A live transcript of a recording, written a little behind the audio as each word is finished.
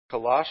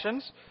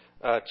Colossians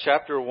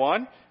chapter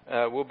 1.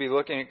 We'll be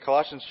looking at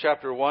Colossians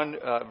chapter 1,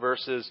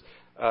 verses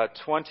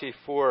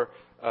 24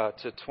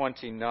 to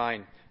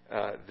 29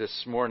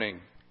 this morning.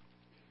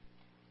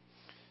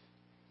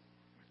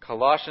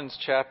 Colossians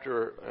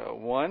chapter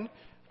 1,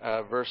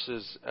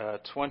 verses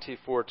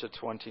 24 to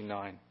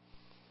 29.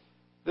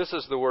 This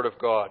is the word of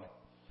God.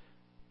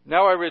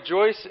 Now I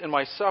rejoice in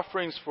my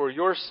sufferings for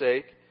your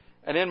sake,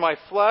 and in my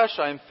flesh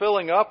I am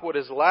filling up what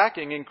is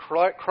lacking in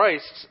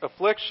Christ's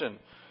affliction,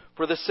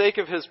 for the sake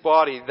of his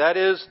body, that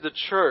is, the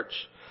church,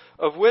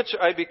 of which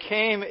I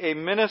became a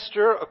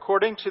minister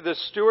according to the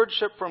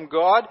stewardship from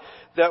God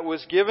that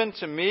was given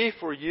to me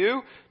for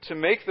you to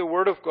make the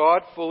word of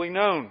God fully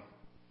known.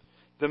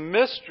 The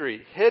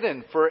mystery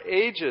hidden for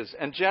ages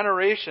and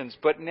generations,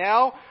 but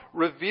now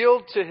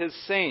revealed to his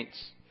saints.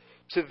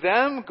 To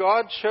them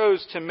God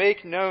chose to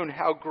make known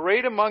how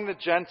great among the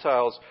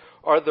Gentiles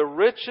are the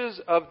riches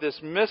of this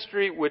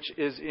mystery which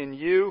is in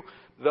you,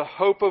 the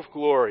hope of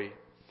glory.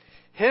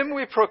 Him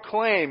we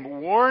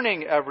proclaim,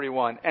 warning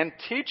everyone and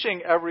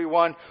teaching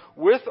everyone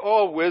with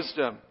all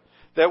wisdom,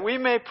 that we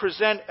may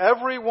present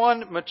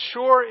everyone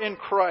mature in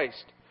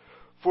Christ.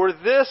 For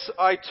this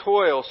I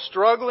toil,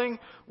 struggling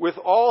with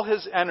all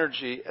his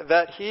energy,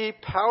 that he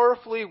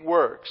powerfully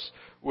works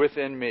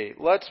within me.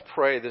 Let's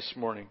pray this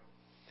morning.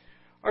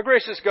 Our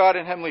gracious God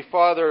and Heavenly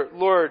Father,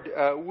 Lord,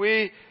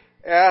 we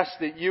ask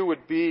that you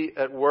would be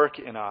at work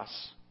in us.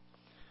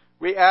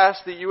 We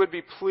ask that you would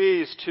be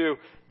pleased to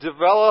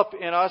develop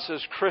in us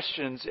as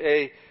Christians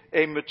a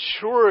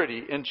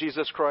maturity in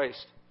Jesus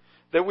Christ.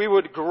 That we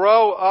would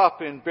grow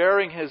up in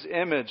bearing his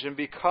image and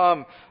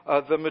become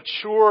the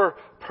mature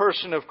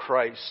person of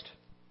Christ,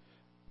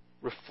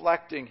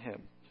 reflecting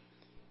him,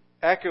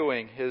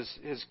 echoing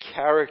his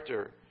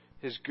character,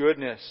 his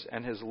goodness,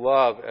 and his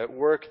love at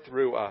work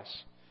through us.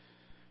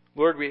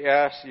 Lord, we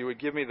ask you would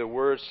give me the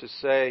words to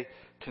say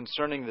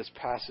concerning this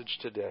passage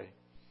today.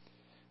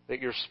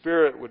 That your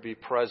Spirit would be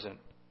present.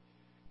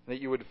 That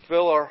you would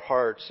fill our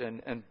hearts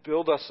and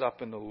build us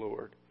up in the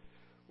Lord.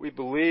 We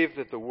believe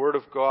that the Word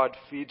of God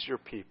feeds your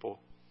people.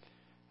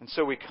 And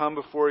so we come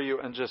before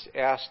you and just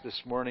ask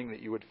this morning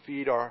that you would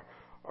feed our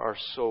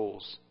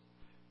souls.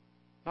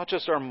 Not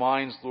just our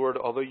minds, Lord,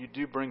 although you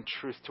do bring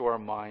truth to our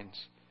minds.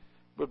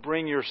 But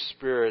bring your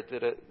Spirit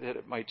that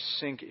it might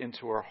sink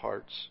into our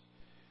hearts.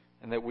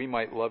 And that we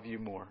might love you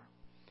more.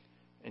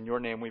 In your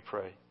name we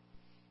pray.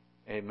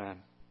 Amen.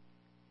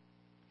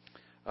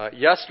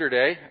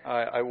 Yesterday,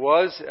 I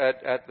was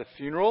at the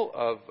funeral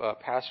of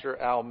Pastor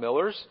Al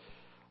Miller's,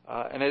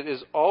 and it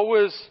is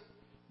always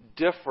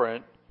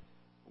different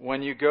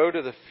when you go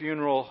to the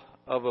funeral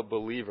of a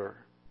believer.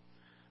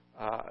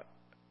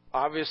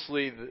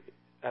 Obviously,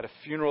 at a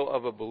funeral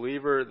of a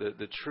believer,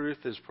 the truth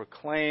is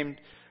proclaimed,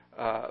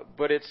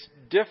 but it's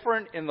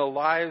different in the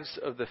lives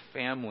of the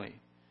family.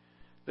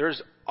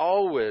 There's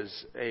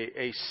always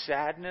a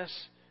sadness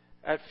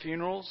at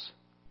funerals.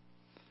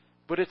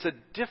 But it's a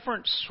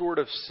different sort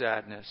of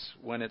sadness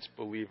when it's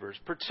believers,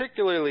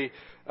 particularly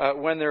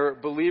when they're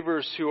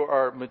believers who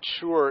are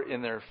mature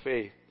in their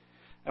faith.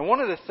 And one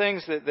of the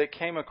things that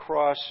came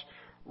across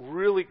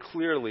really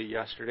clearly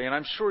yesterday, and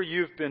I'm sure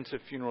you've been to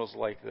funerals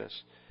like this,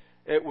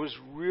 it was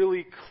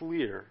really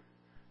clear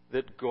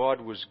that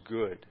God was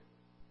good.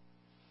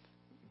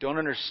 Don't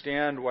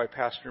understand why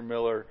Pastor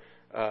Miller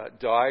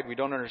died. We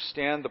don't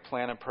understand the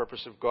plan and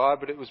purpose of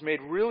God, but it was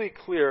made really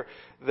clear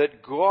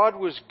that God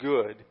was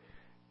good.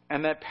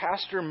 And that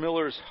Pastor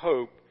Miller's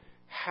hope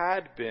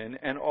had been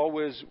and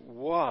always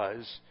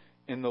was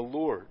in the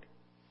Lord.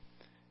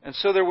 And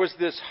so there was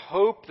this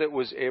hope that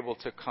was able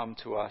to come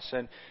to us.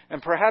 And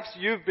perhaps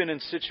you've been in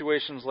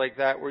situations like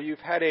that where you've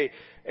had a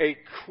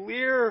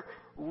clear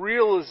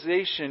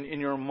realization in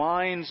your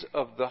minds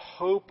of the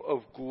hope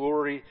of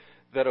glory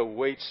that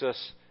awaits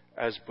us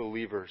as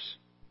believers.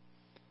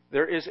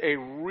 There is a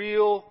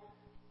real,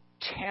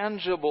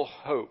 tangible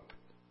hope.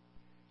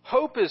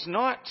 Hope is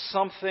not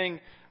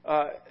something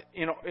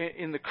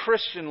in the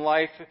Christian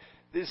life,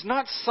 is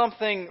not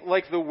something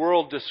like the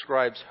world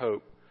describes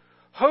hope.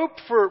 Hope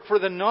for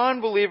the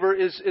non-believer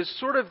is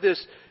sort of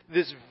this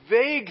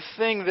vague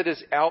thing that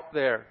is out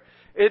there.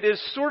 It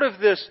is sort of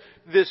this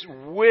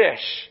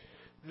wish,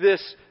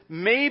 this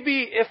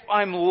maybe if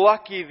I'm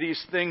lucky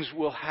these things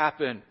will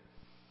happen.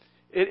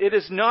 It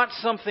is not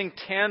something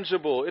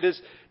tangible. It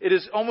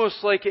is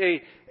almost like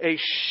a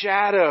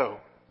shadow.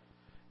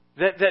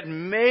 That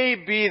may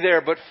be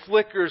there but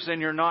flickers and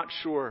you're not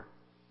sure.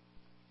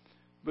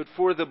 But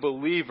for the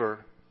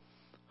believer,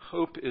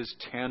 hope is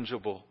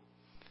tangible.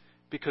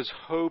 Because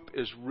hope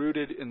is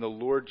rooted in the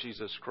Lord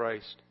Jesus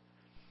Christ.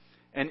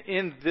 And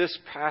in this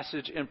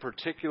passage in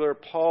particular,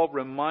 Paul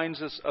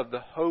reminds us of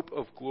the hope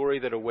of glory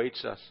that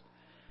awaits us.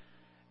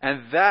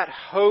 And that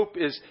hope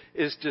is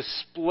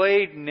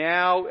displayed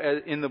now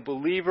in the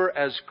believer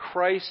as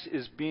Christ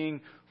is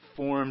being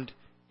formed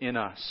in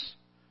us.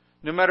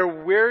 No matter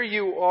where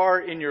you are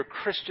in your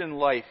Christian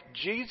life,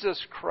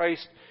 Jesus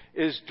Christ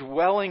is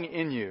dwelling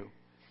in you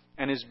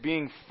and is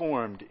being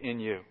formed in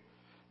you.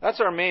 That's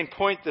our main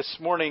point this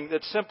morning,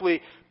 that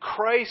simply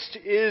Christ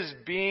is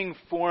being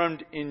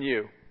formed in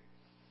you.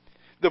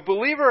 The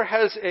believer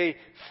has a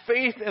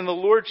faith in the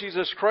Lord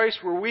Jesus Christ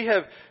where we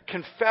have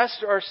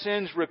confessed our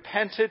sins,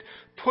 repented,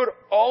 put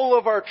all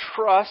of our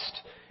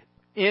trust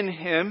in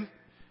Him.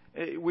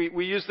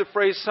 We use the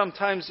phrase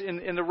sometimes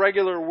in the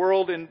regular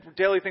world, in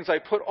daily things, I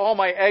put all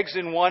my eggs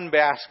in one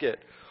basket.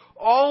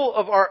 All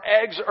of our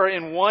eggs are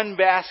in one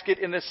basket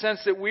in the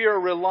sense that we are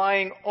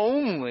relying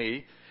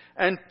only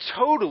and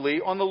totally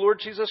on the Lord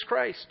Jesus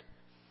Christ.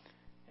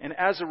 And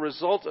as a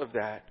result of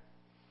that,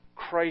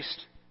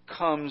 Christ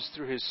comes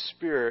through His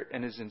Spirit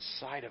and is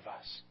inside of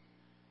us.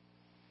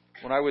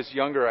 When I was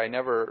younger,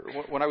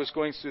 when I was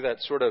going through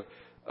that sort of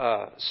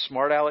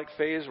smart aleck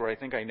phase where I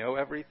think I know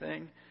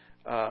everything,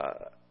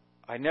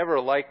 I never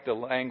liked the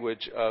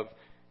language of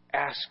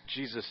ask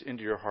Jesus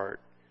into your heart,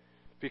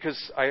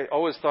 because I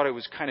always thought it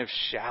was kind of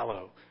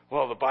shallow.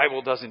 Well, the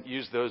Bible doesn't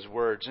use those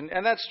words.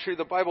 And that's true.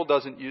 The Bible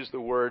doesn't use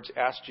the words,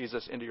 ask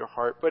Jesus into your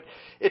heart. But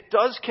it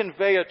does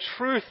convey a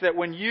truth that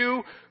when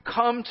you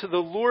come to the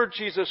Lord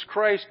Jesus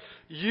Christ,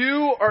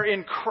 you are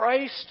in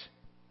Christ.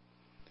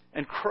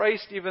 And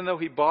Christ, even though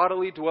He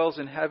bodily dwells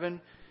in heaven,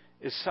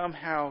 is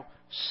somehow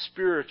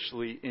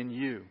spiritually in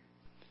you,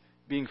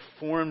 being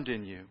formed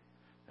in you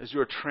as you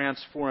are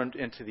transformed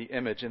into the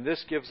image. And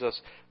this gives us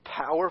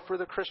power for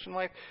the Christian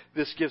life.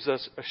 This gives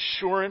us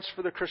assurance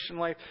for the Christian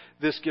life.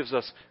 This gives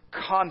us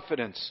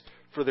confidence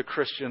for the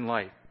Christian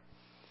life.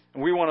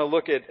 And we want to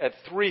look at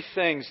three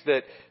things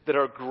that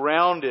are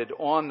grounded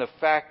on the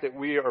fact that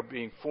we are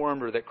being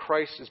formed, or that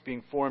Christ is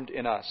being formed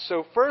in us.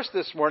 So first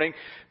this morning,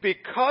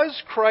 because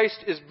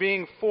Christ is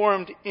being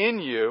formed in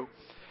you,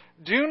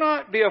 do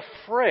not be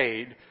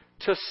afraid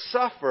to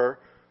suffer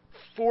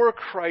for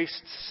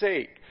Christ's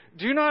sake.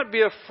 Do not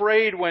be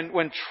afraid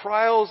when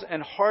trials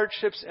and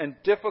hardships and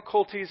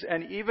difficulties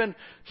and even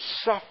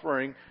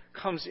suffering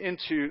comes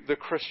into the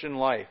Christian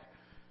life.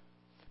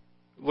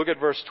 Look at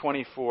verse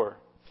 24.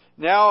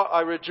 Now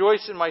I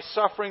rejoice in my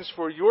sufferings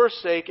for your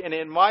sake, and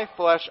in my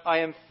flesh I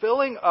am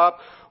filling up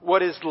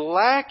what is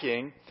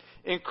lacking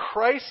in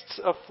Christ's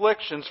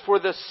afflictions for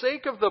the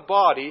sake of the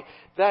body,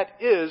 that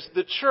is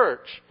the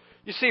church.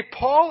 You see,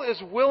 Paul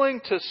is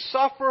willing to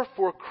suffer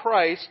for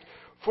Christ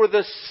for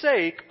the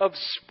sake of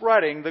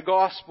spreading the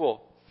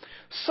gospel.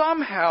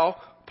 Somehow,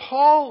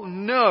 Paul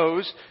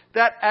knows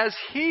that as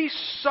he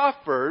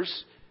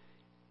suffers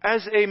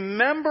as a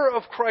member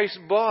of Christ's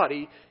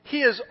body,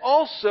 he is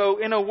also,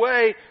 in a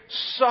way,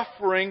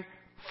 suffering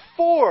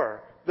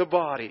for the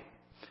body.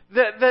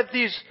 That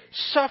these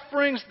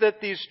sufferings, that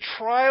these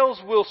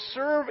trials will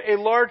serve a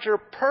larger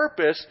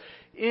purpose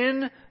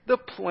in the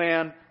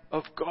plan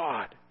of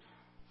God.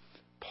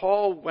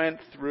 Paul went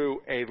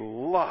through a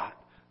lot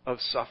of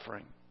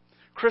suffering.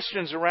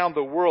 Christians around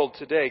the world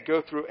today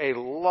go through a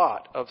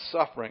lot of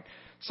suffering.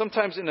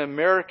 Sometimes in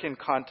American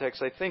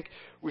context, I think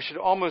we should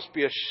almost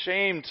be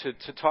ashamed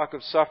to talk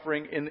of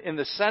suffering in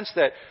the sense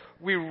that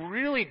we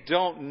really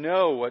don't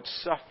know what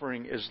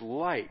suffering is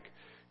like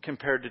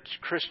compared to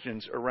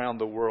Christians around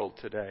the world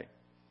today.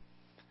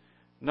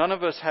 None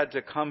of us had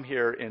to come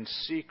here in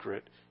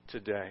secret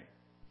today.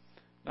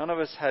 None of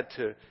us had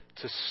to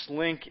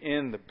slink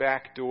in the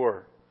back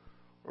door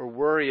or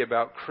worry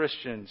about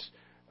Christians,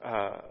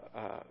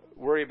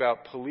 worry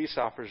about police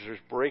officers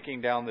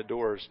breaking down the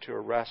doors to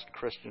arrest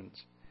Christians.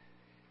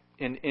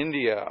 In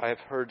India, I've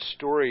heard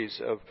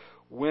stories of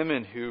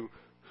women who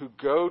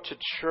go to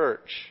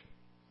church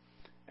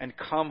and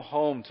come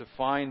home to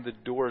find the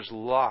doors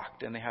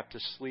locked and they have to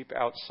sleep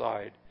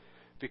outside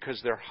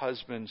because their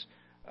husbands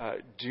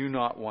do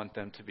not want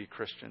them to be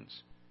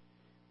Christians.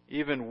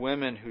 Even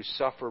women who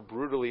suffer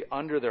brutally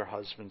under their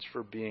husbands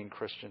for being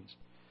Christians.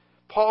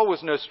 Paul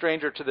was no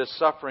stranger to this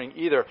suffering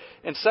either.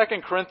 In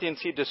 2 Corinthians,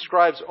 he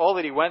describes all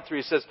that he went through.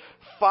 He says,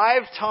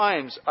 5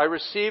 times I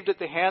received at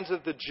the hands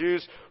of the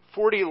Jews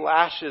 40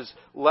 lashes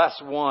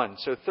less 1.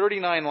 So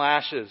 39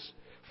 lashes.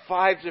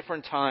 5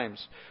 different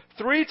times.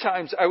 3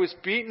 times I was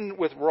beaten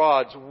with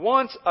rods.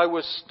 Once I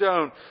was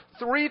stoned.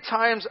 3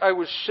 times I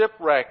was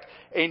shipwrecked.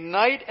 A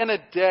night and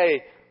a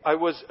day I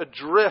was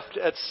adrift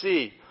at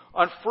sea.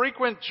 On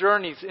frequent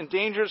journeys, in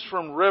dangers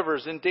from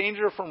rivers, in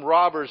danger from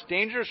robbers,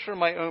 dangers from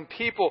my own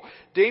people,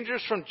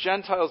 dangers from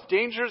Gentiles,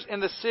 dangers in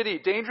the city,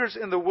 dangers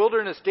in the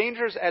wilderness,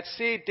 dangers at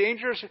sea,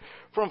 dangers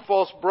from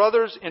false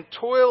brothers, in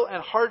toil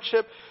and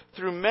hardship,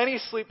 through many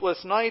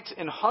sleepless nights,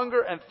 in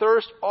hunger and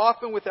thirst,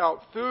 often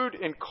without food,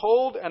 in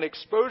cold and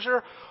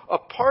exposure,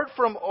 apart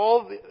from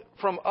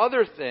from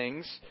other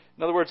things.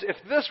 In other words, if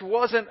this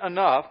wasn't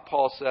enough,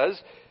 Paul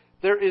says,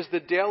 there is the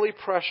daily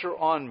pressure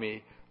on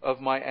me of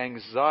my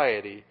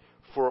anxiety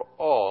for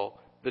all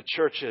the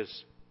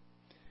churches.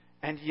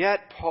 And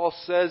yet, Paul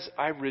says,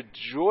 I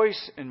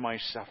rejoice in my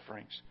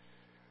sufferings.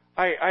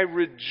 I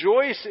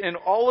rejoice in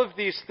all of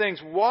these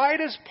things. Why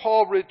does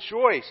Paul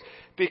rejoice?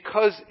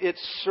 Because it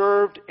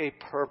served a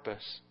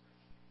purpose.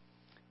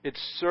 It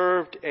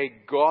served a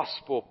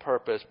gospel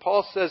purpose.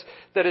 Paul says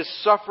that his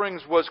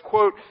sufferings was,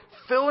 quote,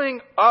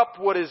 filling up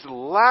what is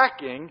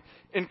lacking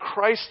in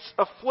Christ's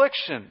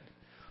affliction.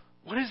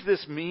 What does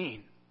this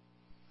mean?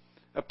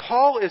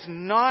 Paul is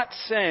not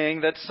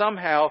saying that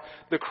somehow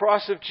the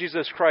cross of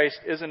Jesus Christ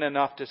isn't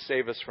enough to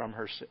save us from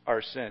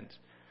our sins.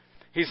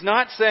 He's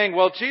not saying,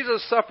 well,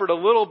 Jesus suffered a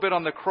little bit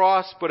on the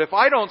cross, but if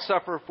I don't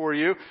suffer for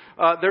you,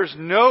 there's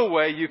no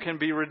way you can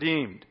be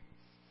redeemed.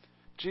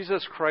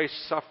 Jesus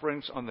Christ's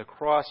sufferings on the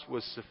cross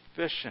was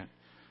sufficient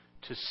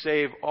to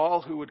save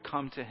all who would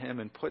come to Him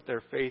and put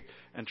their faith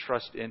and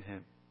trust in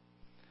Him.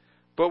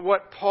 But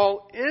what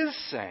Paul is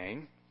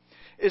saying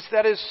is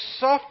that His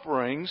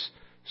sufferings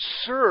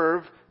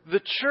serve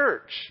the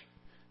church.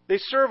 They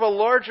serve a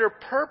larger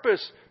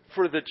purpose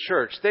for the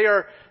church. They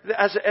are,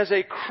 as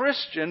a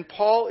Christian,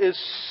 Paul is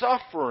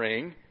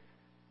suffering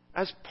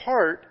as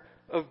part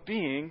of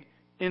being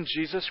in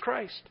Jesus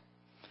Christ.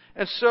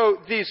 And so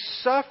these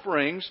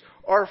sufferings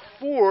are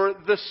for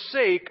the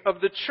sake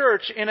of the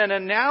church in an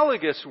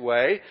analogous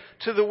way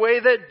to the way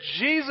that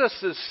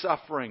Jesus'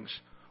 sufferings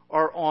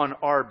are on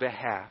our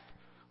behalf.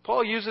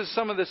 Paul uses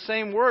some of the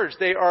same words.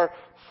 They are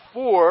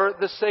for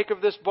the sake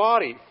of this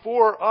body.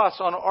 For us,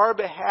 on our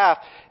behalf,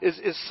 is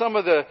some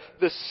of the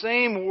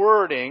same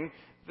wording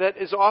that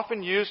is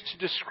often used to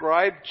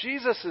describe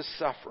Jesus'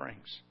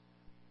 sufferings.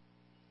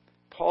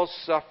 Paul's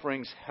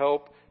sufferings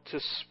help to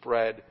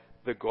spread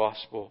the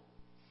gospel.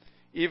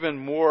 Even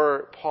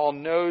more, Paul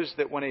knows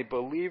that when a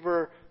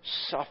believer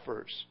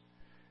suffers,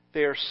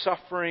 they are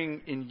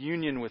suffering in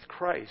union with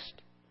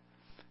Christ.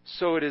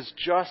 So it is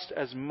just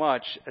as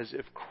much as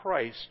if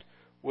Christ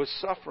was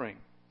suffering.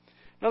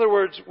 In other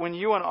words, when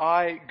you and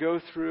I go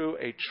through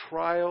a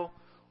trial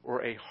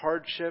or a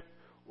hardship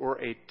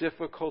or a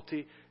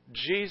difficulty,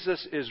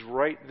 Jesus is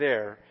right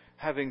there,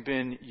 having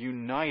been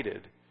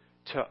united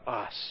to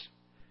us.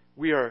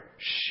 We are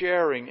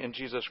sharing in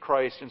Jesus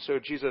Christ, and so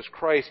Jesus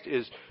Christ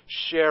is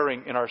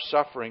sharing in our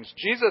sufferings.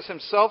 Jesus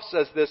Himself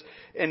says this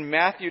in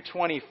Matthew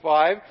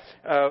 25,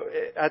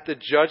 at the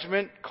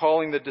judgment,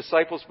 calling the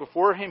disciples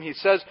before Him. He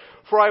says,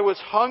 "For I was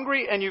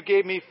hungry, and you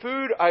gave me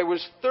food. I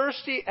was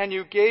thirsty, and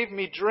you gave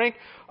me drink.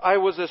 I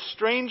was a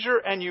stranger,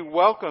 and you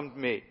welcomed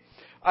me.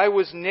 I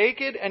was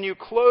naked, and you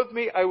clothed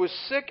me. I was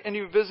sick, and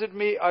you visited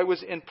me. I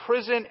was in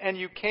prison, and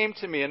you came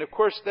to me." And of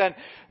course, then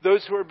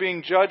those who are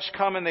being judged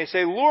come and they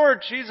say,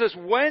 "Lord Jesus,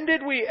 when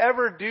did we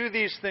ever do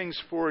these things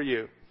for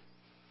you?"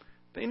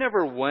 They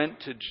never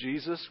went to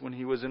Jesus when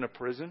He was in a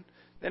prison.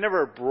 They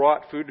never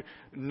brought food.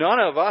 None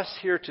of us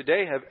here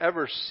today have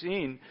ever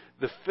seen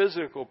the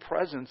physical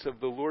presence of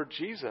the Lord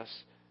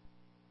Jesus.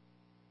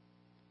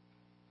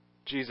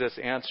 Jesus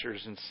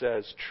answers and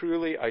says,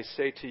 "Truly I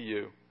say to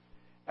you,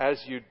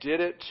 as you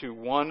did it to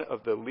one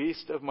of the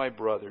least of my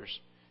brothers,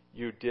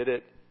 you did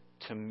it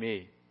to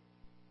me."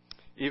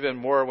 Even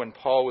more, when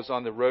Paul was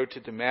on the road to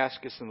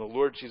Damascus and the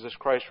Lord Jesus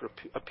Christ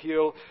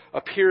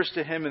appears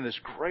to him in this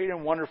great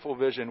and wonderful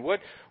vision,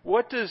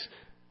 what does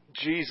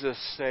Jesus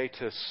say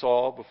to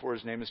Saul before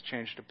his name is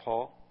changed to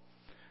Paul?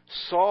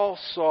 "Saul,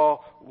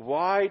 Saul,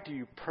 why do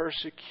you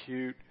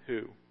persecute"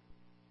 who?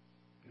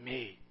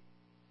 Me.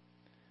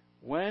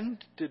 When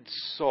did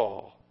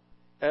Saul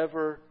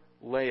ever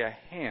lay a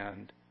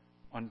hand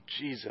on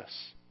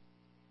Jesus?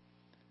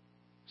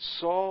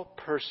 Saul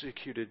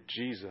persecuted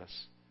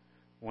Jesus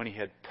when he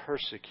had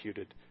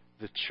persecuted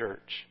the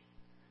church.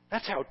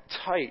 That's how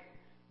tight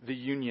the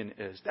union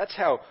is. That's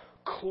how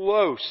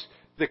close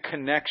the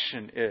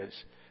connection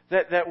is.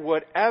 That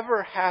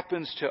whatever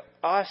happens to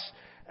us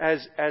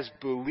as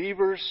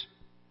believers,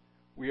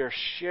 we are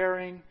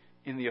sharing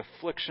in the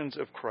afflictions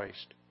of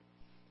Christ.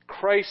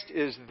 Christ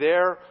is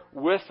there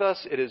with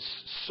us. It is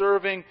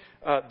serving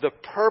the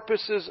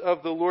purposes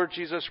of the Lord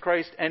Jesus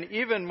Christ. And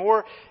even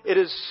more, it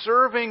is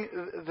serving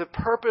the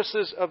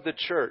purposes of the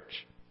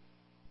church.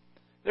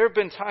 There have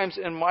been times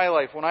in my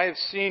life when I have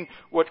seen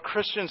what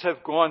Christians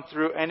have gone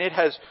through, and it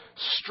has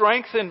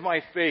strengthened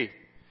my faith.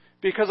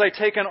 Because I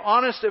take an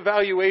honest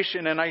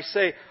evaluation and I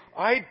say,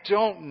 I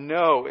don't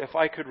know if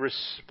I could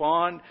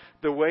respond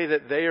the way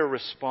that they are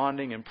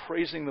responding and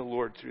praising the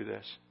Lord through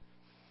this.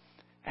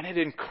 And it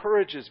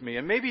encourages me.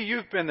 And maybe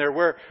you've been there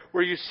where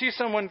you see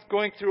someone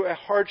going through a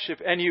hardship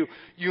and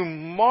you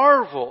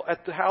marvel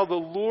at how the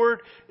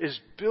Lord is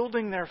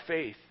building their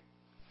faith.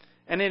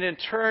 And it in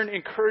turn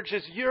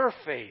encourages your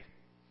faith.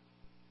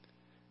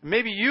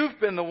 Maybe you've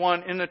been the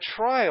one in a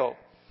trial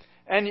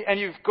and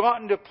you've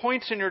gotten to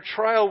points in your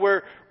trial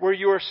where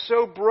you are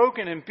so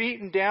broken and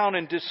beaten down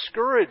and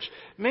discouraged,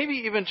 maybe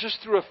even just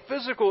through a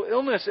physical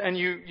illness, and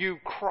you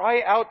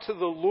cry out to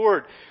the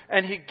Lord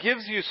and He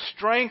gives you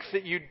strength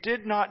that you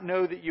did not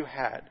know that you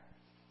had,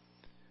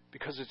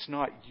 because it's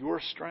not your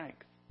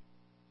strength.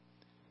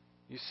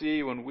 You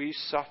see, when we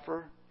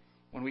suffer,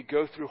 when we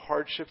go through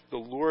hardship, the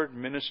Lord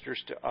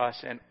ministers to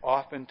us, and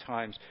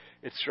oftentimes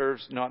it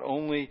serves not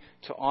only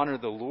to honor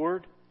the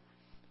Lord,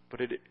 but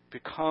it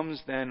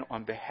becomes then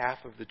on behalf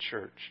of the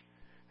church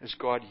as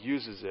God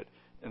uses it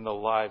in the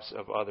lives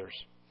of others.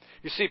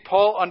 You see,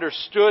 Paul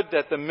understood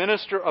that the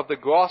minister of the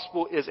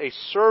gospel is a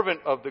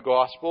servant of the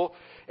gospel,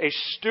 a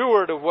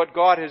steward of what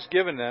God has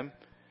given them,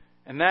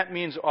 and that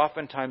means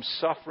oftentimes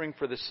suffering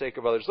for the sake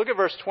of others. Look at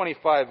verse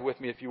 25 with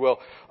me, if you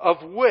will.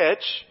 "Of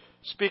which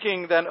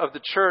Speaking then of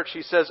the church,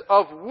 he says,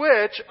 of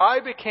which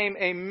I became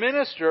a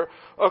minister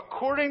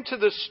according to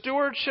the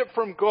stewardship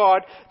from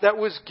God that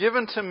was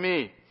given to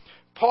me.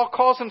 Paul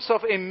calls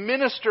himself a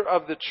minister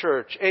of the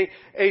church, a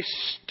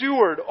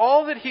steward.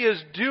 All that he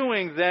is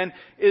doing then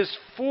is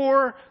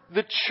for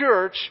the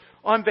church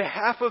on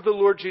behalf of the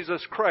Lord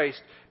Jesus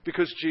Christ,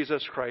 because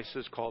Jesus Christ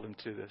has called him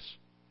to this.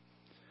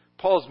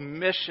 Paul's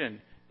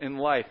mission in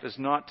life is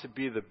not to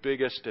be the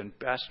biggest and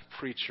best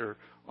preacher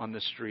on the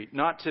street,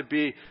 not to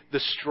be the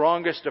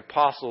strongest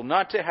apostle,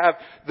 not to have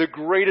the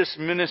greatest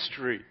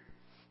ministry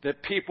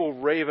that people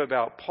rave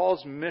about.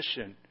 Paul's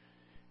mission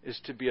is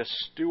to be a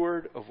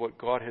steward of what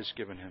God has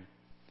given him,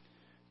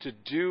 to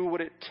do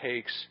what it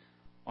takes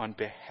on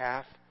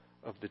behalf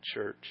of the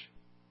church.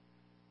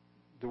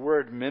 The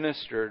word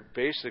minister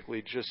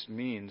basically just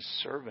means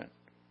servant,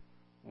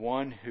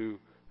 one who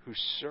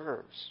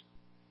serves.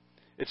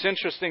 It's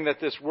interesting that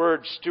this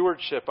word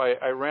stewardship,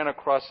 I ran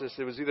across this.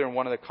 It was either in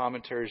one of the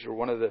commentaries or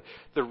one of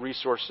the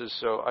resources,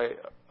 so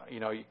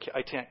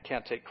I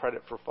can't take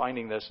credit for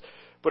finding this.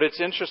 But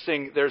it's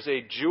interesting, there's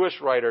a Jewish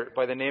writer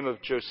by the name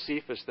of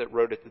Josephus that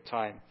wrote at the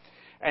time.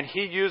 And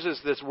he uses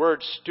this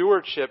word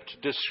stewardship to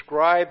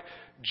describe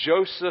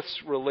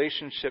Joseph's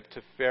relationship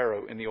to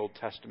Pharaoh in the Old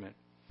Testament.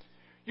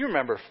 You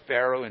remember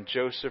Pharaoh and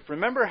Joseph.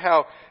 Remember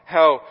how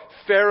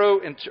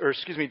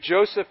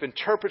Joseph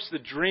interprets the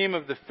dream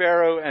of the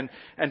Pharaoh,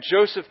 and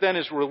Joseph then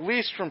is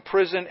released from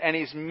prison and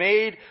he's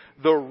made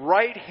the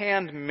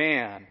right-hand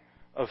man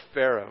of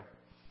Pharaoh.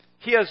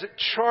 He has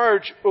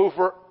charge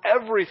over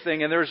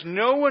everything, and there's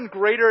no one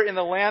greater in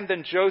the land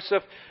than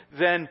Joseph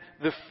than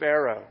the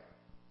Pharaoh.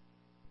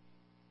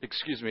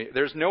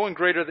 There's no one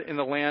greater in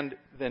the land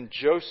than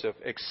Joseph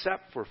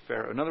except for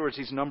Pharaoh. In other words,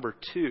 he's number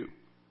 2.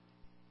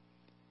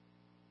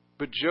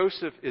 But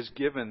Joseph is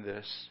given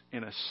this,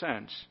 in a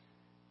sense,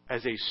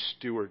 as a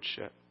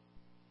stewardship.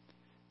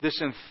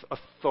 This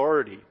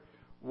authority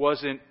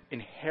wasn't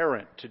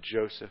inherent to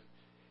Joseph.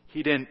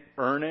 He didn't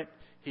earn it.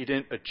 He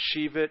didn't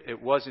achieve it.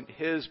 It wasn't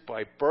his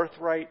by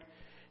birthright.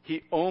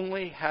 He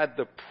only had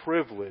the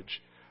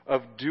privilege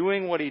of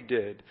doing what he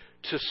did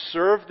to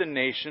serve the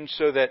nation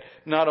so that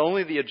not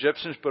only the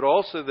Egyptians but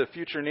also the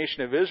future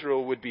nation of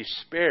Israel would be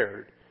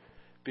spared,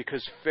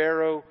 because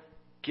Pharaoh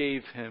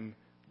gave him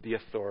the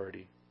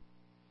authority.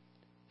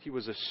 He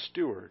was a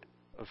steward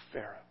of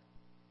Pharaoh.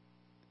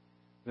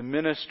 The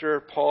minister,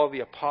 Paul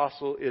the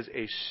apostle, is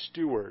a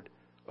steward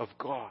of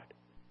God.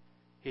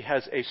 He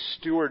has a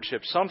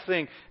stewardship,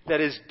 something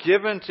that is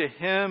given to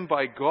him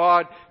by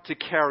God to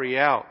carry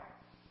out.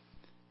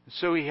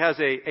 So he has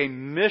a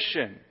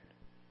mission,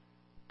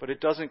 but it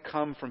doesn't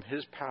come from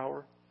his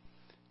power.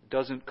 It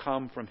doesn't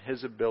come from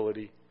his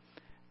ability.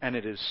 And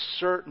it is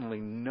certainly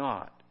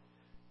not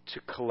to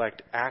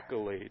collect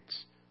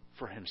accolades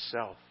for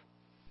himself.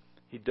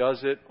 He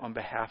does it on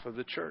behalf of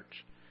the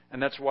church.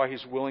 And that's why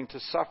he's willing to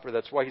suffer.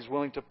 That's why he's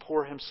willing to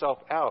pour himself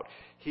out.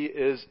 He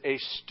is a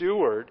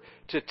steward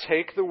to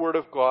take the Word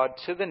of God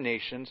to the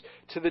nations,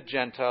 to the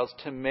Gentiles,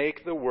 to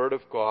make the Word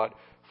of God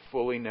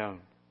fully known.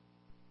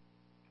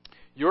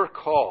 Your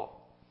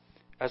call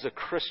as a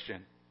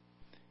Christian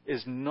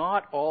is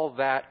not all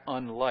that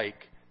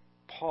unlike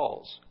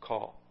Paul's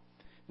call.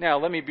 Now,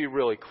 let me be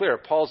really clear.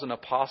 Paul's an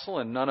apostle,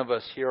 and none of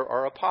us here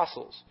are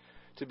apostles.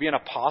 To be an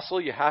apostle,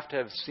 you have to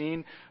have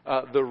seen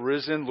the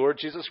risen Lord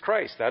Jesus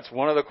Christ. That's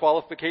one of the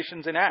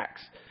qualifications in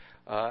Acts.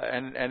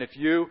 And if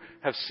you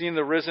have seen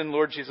the risen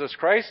Lord Jesus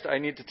Christ, I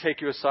need to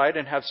take you aside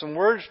and have some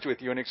words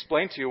with you and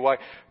explain to you why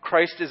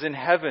Christ is in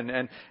heaven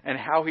and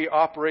how he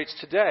operates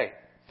today.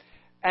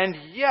 And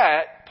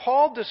yet,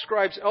 Paul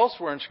describes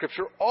elsewhere in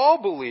Scripture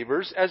all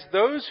believers as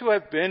those who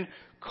have been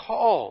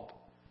called,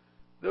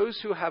 those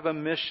who have a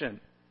mission.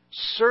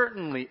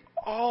 Certainly,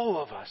 all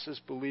of us as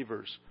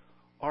believers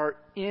are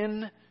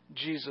in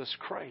Jesus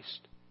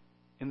Christ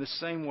in the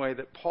same way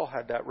that Paul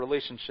had that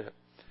relationship.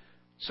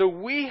 So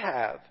we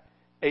have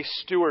a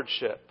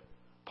stewardship.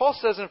 Paul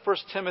says in 1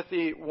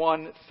 Timothy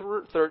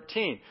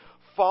 1:13,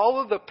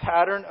 follow the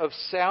pattern of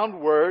sound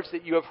words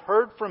that you have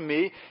heard from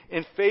me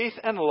in faith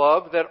and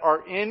love that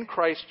are in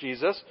Christ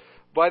Jesus.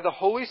 By the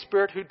Holy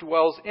Spirit who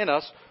dwells in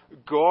us,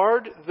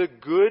 guard the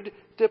good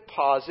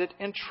deposit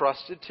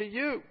entrusted to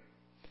you.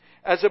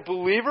 As a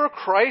believer,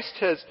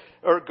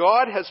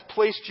 God has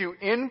placed you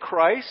in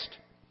Christ.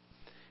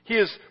 He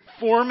is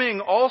forming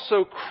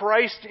also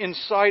Christ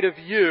inside of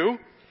you.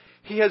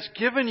 He has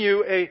given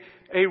you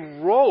a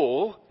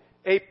role,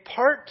 a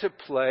part to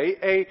play,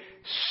 a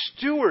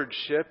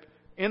stewardship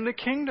in the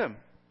kingdom.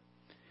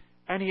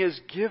 And He has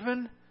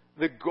given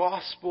the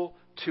gospel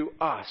to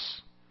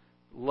us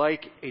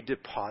like a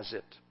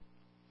deposit.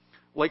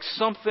 Like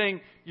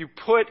something you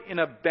put in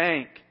a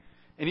bank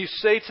and you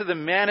say to the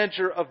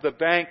manager of the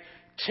bank,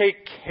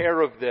 take care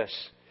of this.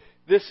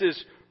 This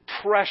is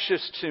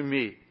precious to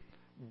me.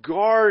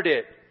 Guard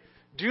it.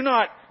 Do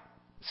not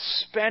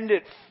spend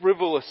it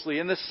frivolously.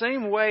 In the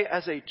same way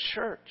as a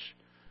church,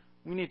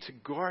 we need to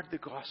guard the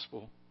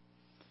gospel.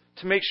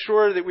 To make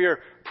sure that we are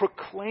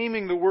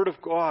proclaiming the Word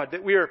of God.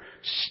 That we are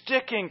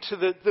sticking to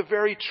the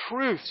very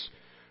truths.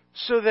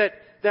 So that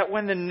that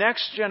when the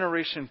next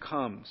generation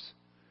comes,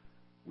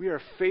 we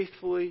are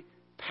faithfully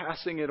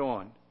passing it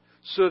on,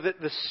 so that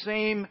the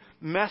same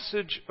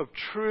message of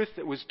truth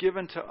that was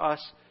given to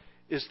us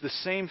is the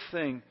same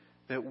thing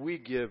that we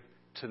give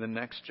to the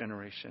next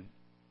generation.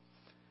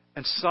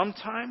 And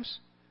sometimes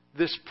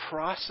this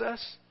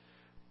process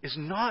is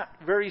not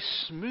very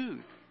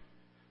smooth.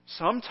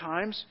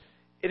 Sometimes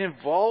it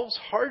involves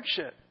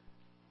hardship.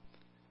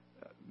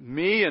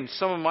 Me and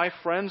some of my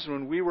friends,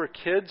 when we were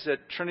kids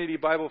at Trinity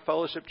Bible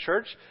Fellowship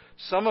Church,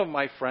 some of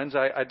my friends,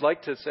 I'd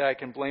like to say I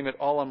can blame it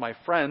all on my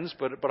friends,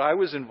 but I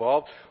was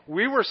involved.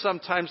 We were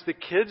sometimes the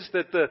kids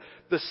that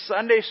the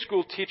Sunday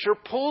school teacher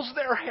pulls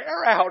their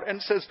hair out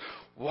and says,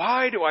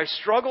 "Why do I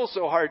struggle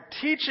so hard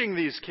teaching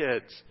these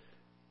kids?"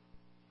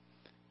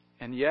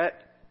 And yet,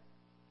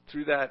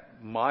 through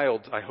that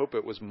mild, I hope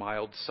it was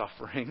mild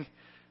suffering,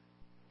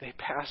 they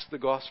passed the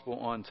gospel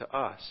on to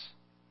us.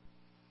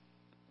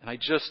 And I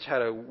just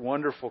had a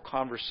wonderful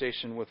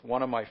conversation with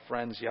one of my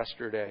friends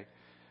yesterday,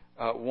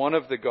 one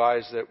of the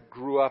guys that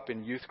grew up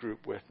in youth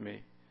group with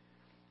me.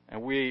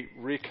 And we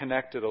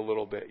reconnected a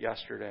little bit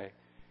yesterday.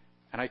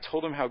 And I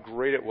told him how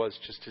great it was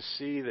just to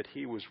see that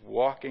he was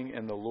walking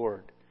in the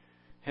Lord.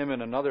 Him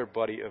and another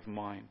buddy of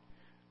mine,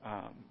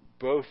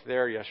 both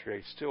there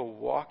yesterday, still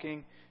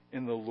walking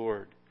in the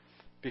Lord.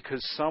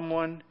 Because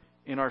someone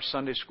in our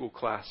Sunday school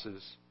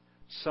classes,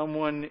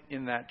 someone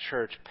in that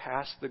church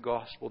passed the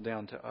gospel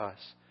down to us.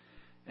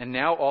 And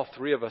now all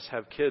three of us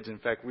have kids. In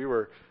fact,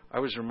 I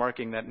was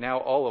remarking that now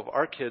all of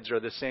our kids are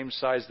the same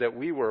size that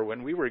we were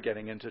when we were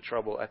getting into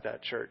trouble at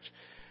that church.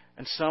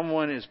 And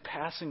someone is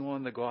passing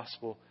on the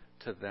gospel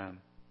to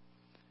them.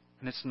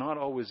 And it's not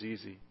always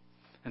easy.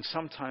 And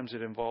sometimes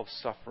it involves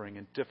suffering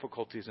and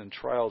difficulties and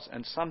trials.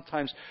 And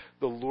sometimes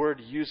the Lord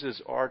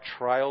uses our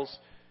trials,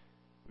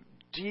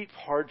 deep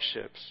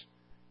hardships,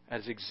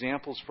 as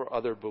examples for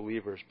other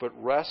believers. But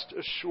rest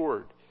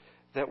assured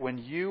that when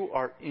you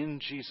are in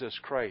Jesus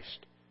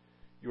Christ,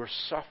 your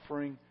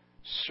suffering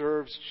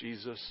serves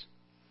Jesus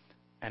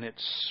and it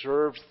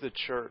serves the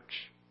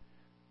church.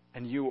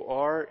 And you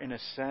are, in a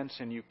sense,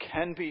 and you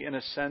can be, in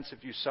a sense,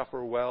 if you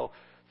suffer well,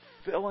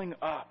 filling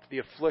up the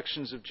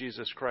afflictions of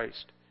Jesus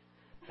Christ.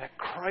 That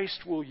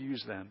Christ will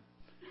use them.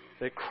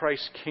 That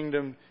Christ's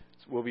kingdom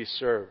will be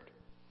served.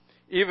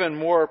 Even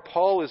more,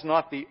 Paul is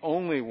not the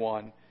only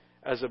one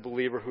as a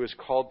believer who is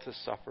called to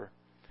suffer.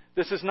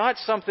 This is not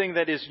something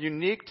that is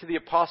unique to the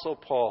Apostle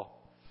Paul.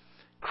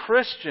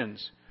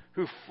 Christians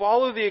who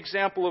follow the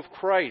example of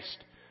Christ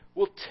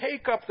will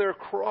take up their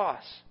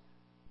cross.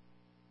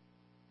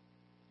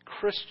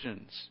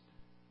 Christians,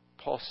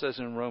 Paul says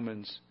in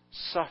Romans,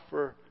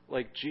 suffer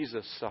like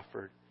Jesus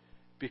suffered,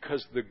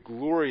 because the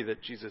glory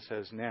that Jesus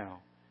has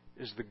now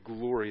is the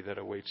glory that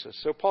awaits us.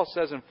 So Paul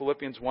says in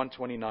Philippians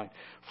 1:29,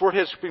 "For it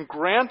has been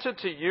granted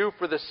to you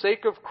for the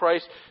sake of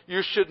Christ,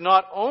 you should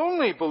not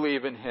only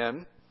believe in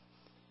Him,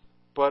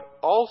 but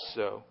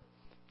also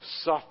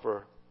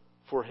suffer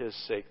for His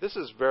sake." This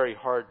is very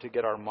hard to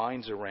get our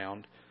minds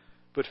around,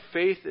 but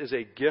faith is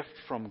a gift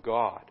from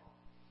God.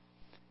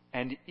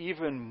 And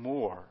even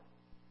more,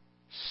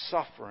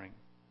 suffering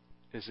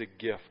is a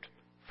gift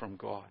from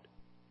God.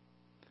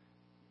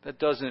 That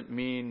doesn't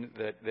mean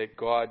that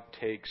God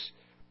takes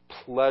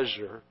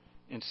pleasure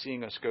in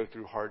seeing us go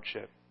through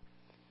hardship,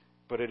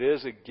 but it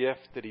is a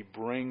gift that He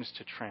brings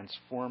to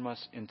transform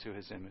us into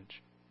His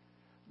image.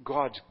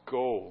 God's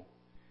goal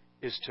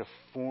is to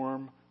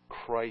form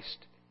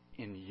Christ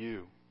in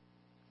you,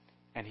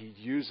 and He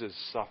uses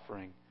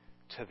suffering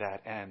to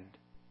that end.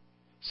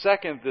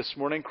 Second, this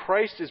morning,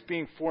 Christ is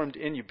being formed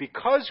in you.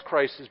 Because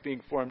Christ is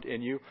being formed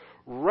in you,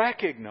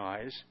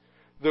 recognize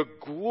the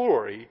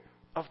glory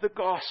of the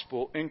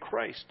gospel in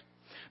Christ.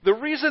 The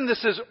reason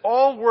this is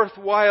all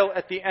worthwhile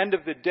at the end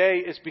of the day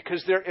is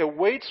because there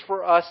awaits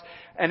for us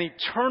an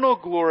eternal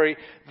glory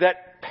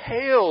that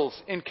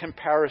pales in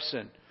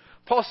comparison.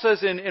 Paul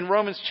says in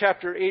Romans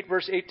chapter 8,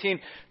 verse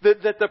 18,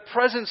 that the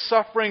present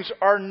sufferings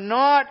are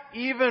not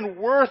even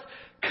worth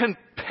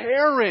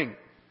comparing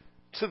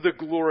to the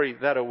glory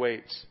that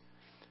awaits.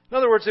 In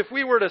other words, if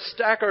we were to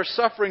stack our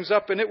sufferings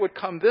up and it would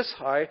come this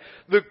high,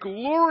 the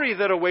glory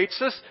that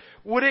awaits us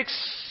would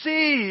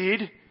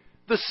exceed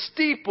the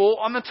steeple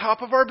on the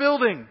top of our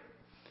building.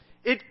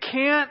 It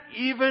can't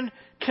even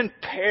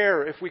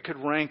compare if we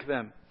could rank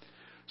them.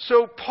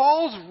 So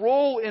Paul's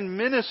role in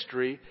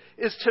ministry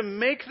is to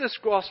make this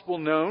gospel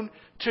known,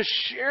 to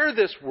share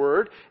this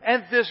word,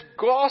 and this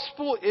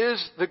gospel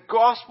is the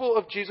gospel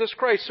of Jesus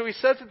Christ. So he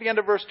says at the end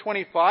of verse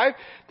 25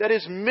 that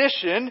his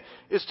mission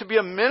is to be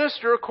a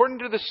minister according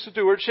to the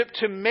stewardship,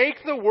 to make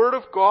the word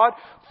of God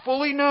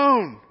fully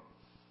known.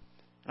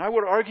 And I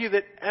would argue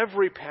that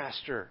every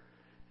pastor,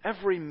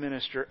 every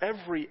minister,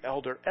 every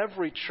elder,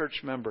 every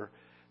church member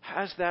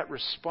has that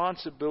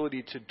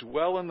responsibility to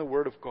dwell in the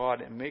Word of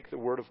God and make the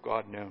Word of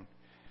God known.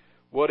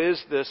 What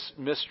is this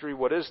mystery?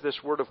 What is this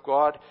Word of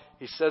God?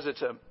 He says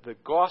the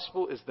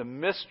gospel is the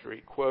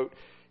mystery, quote,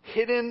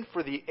 hidden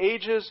for the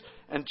ages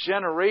and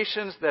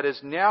generations that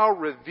is now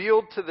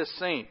revealed to the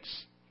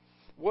saints.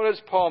 What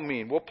does Paul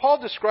mean? Well,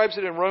 Paul describes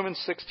it in Romans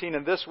 16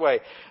 in this way.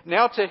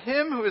 Now to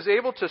him who is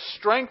able to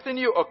strengthen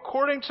you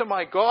according to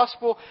my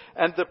gospel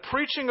and the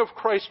preaching of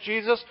Christ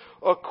Jesus,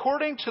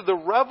 according to the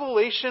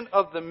revelation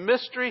of the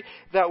mystery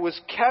that was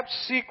kept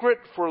secret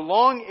for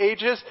long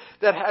ages,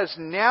 that has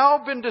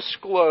now been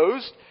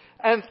disclosed,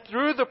 and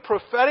through the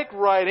prophetic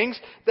writings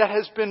that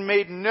has been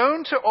made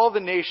known to all the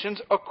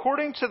nations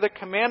according to the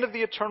command of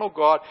the eternal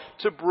God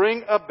to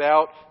bring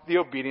about the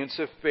obedience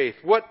of faith.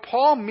 What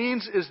Paul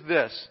means is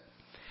this.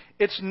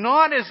 It's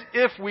not as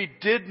if we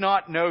did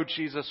not know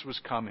Jesus was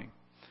coming.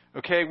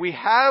 Okay, we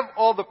have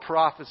all the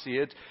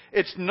prophecy.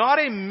 It's not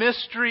a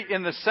mystery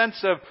in the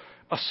sense of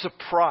a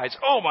surprise.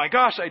 Oh my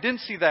gosh, I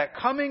didn't see that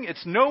coming.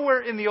 It's nowhere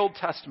in the Old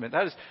Testament.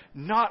 That is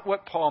not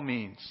what Paul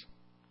means.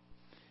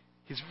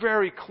 He's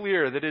very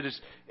clear that it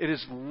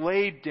is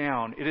laid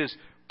down. It is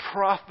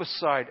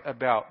prophesied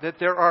about. That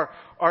there are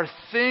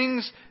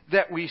things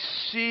that we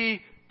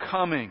see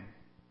coming.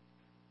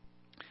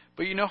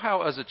 But you know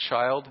how as a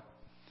child,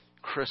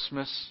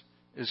 Christmas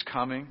is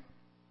coming?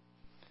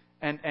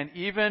 And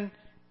even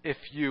if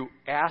you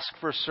ask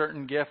for a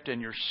certain gift and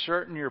you're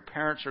certain your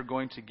parents are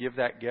going to give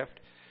that gift,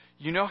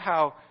 you know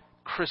how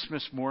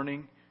Christmas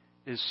morning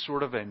is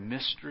sort of a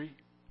mystery?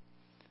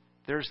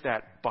 There's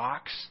that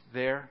box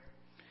there.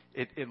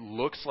 It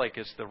looks like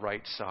it's the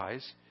right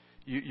size.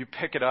 You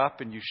pick it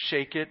up and you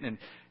shake it and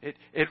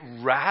it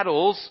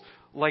rattles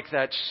like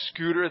that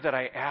scooter that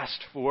I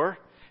asked for.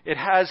 It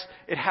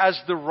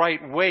has the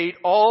right weight.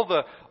 All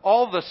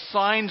the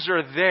signs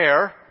are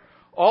there.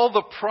 All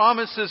the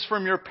promises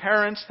from your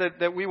parents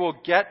that we will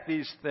get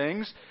these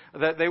things,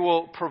 that they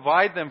will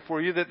provide them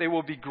for you, that they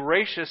will be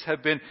gracious,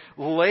 have been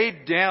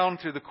laid down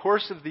through the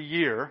course of the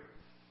year.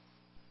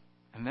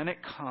 And then it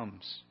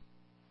comes.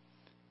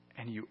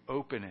 And you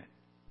open it.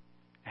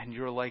 And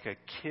you're like a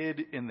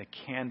kid in the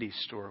candy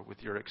store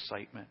with your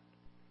excitement.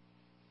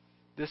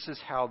 This is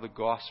how the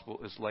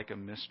gospel is like a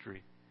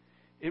mystery.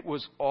 It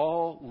was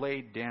all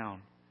laid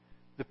down.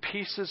 The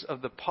pieces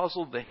of the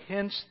puzzle, the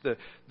hints, the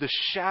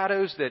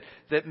shadows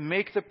that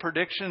make the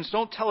predictions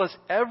don't tell us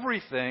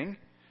everything.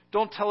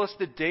 Don't tell us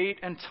the date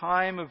and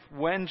time of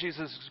when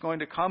Jesus is going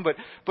to come,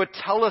 but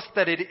tell us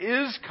that it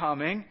is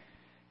coming.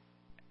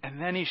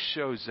 And then he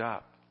shows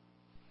up.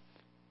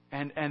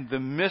 And the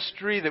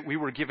mystery that we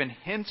were given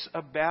hints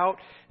about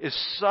is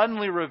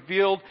suddenly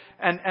revealed,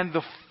 and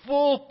the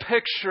full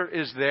picture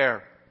is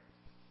there.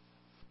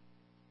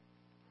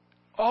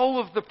 All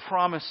of the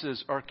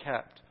promises are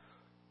kept.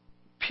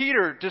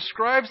 Peter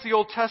describes the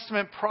Old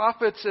Testament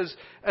prophets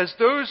as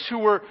those who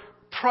were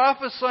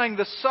prophesying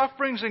the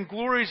sufferings and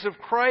glories of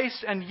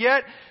Christ, and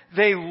yet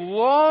they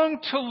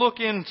longed to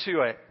look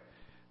into it.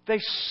 They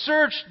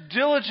searched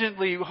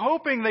diligently,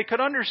 hoping they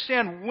could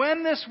understand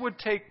when this would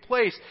take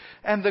place.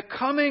 And the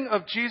coming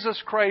of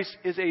Jesus Christ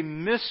is a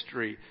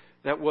mystery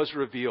that was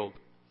revealed.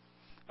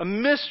 A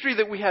mystery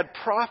that we had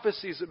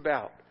prophecies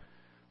about.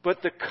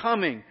 But the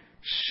coming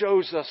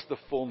shows us the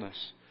fullness.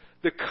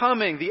 The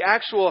coming, the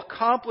actual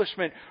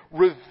accomplishment,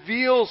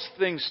 reveals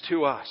things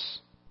to us.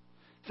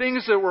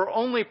 Things that were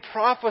only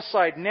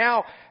prophesied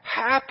now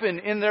happen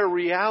in their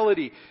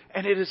reality.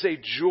 And it is a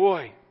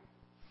joy.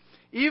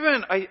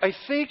 Even, I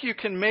think you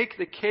can make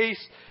the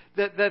case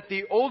that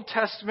the Old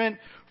Testament,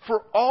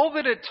 for all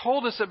that it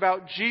told us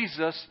about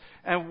Jesus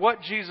and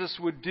what Jesus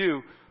would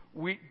do,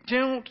 we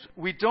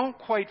don't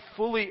quite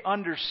fully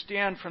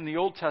understand from the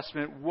Old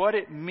Testament what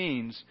it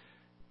means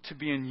to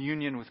be in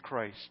union with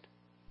Christ.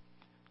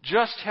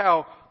 Just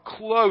how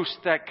close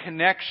that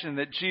connection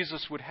that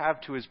Jesus would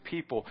have to his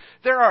people.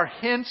 There are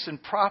hints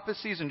and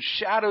prophecies and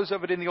shadows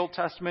of it in the Old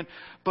Testament,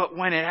 but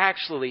when it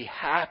actually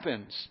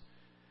happens,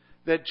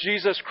 that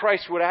Jesus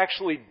Christ would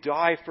actually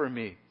die for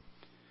me,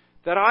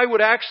 that I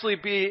would actually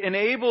be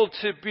enabled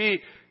to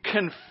be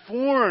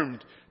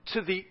conformed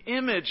to the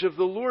image of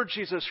the Lord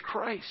Jesus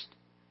Christ.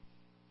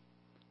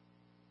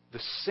 The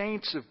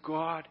saints of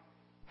God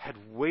had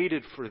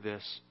waited for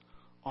this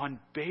on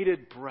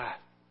bated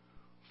breath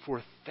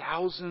for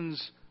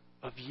thousands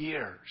of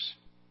years.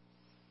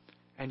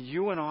 And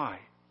you and I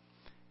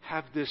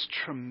have this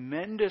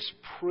tremendous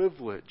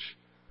privilege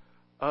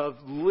of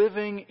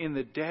living in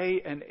the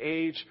day and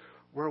age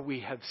where we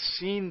have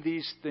seen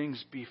these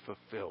things be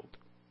fulfilled.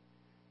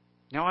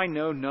 Now, I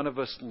know none of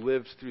us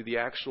lived through the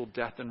actual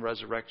death and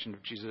resurrection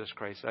of Jesus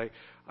Christ.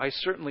 I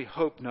certainly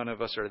hope none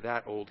of us are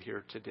that old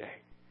here today.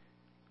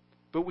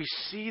 But we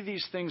see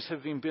these things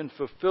having been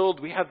fulfilled.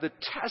 We have the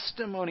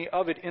testimony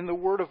of it in the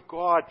Word of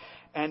God,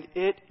 and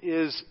it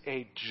is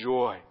a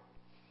joy.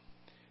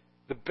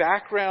 The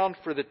background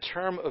for the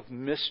term of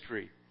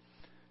mystery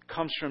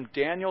comes from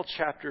Daniel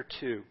chapter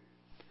 2,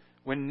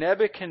 when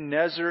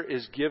Nebuchadnezzar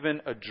is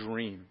given a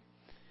dream.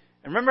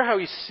 And remember how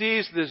he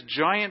sees this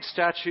giant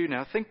statue.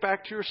 Now think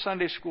back to your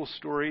Sunday school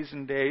stories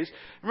and days.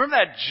 Remember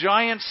that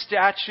giant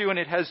statue, and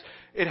it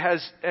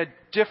has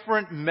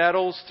different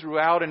metals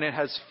throughout, and it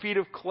has feet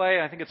of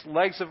clay. I think it's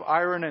legs of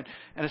iron and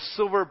a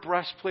silver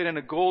breastplate and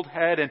a gold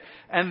head.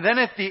 And then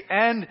at the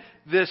end,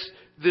 this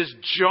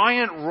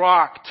giant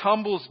rock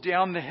tumbles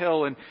down the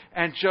hill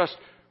and just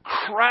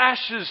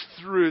crashes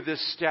through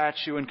this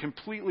statue and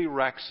completely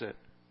wrecks it.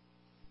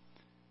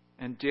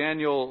 And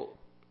Daniel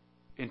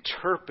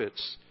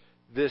interprets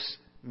this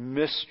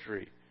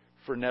mystery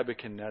for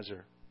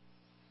Nebuchadnezzar.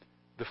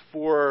 The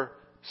 4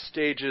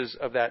 stages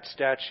of that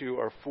statue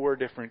are 4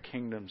 different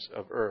kingdoms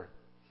of earth.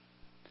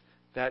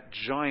 That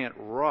giant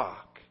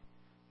rock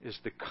is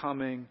the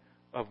coming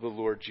of the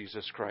Lord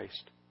Jesus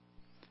Christ.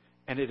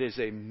 And it is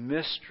a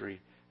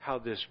mystery how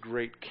this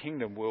great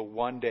kingdom will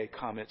one day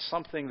come. It's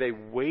something they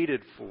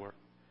waited for.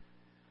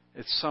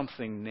 It's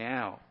something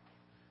now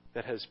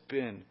that has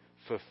been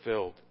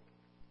fulfilled.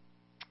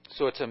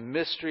 So it's a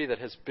mystery that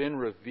has been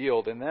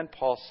revealed. And then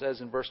Paul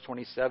says in verse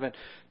 27,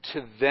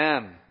 to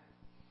them,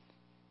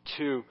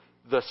 to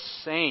the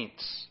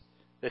saints,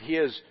 that he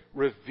has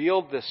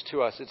revealed this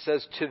to us. It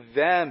says, to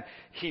them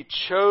he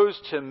chose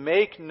to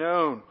make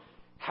known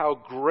how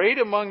great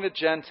among the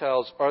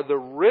Gentiles are the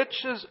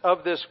riches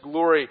of this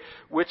glory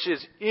which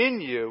is in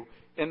you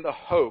in the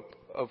hope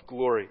of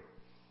glory.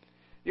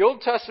 The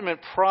Old Testament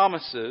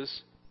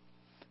promises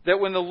that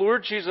when the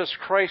Lord Jesus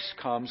Christ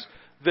comes,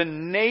 the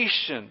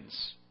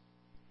nations,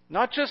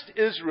 not just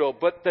Israel,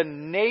 but the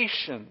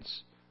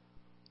nations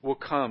will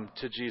come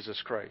to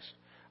Jesus Christ.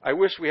 I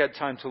wish we had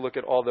time to look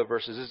at all the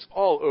verses. It's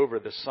all over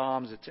the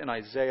Psalms. It's in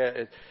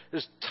Isaiah.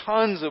 There's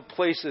tons of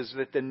places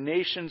that the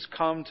nations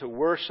come to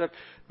worship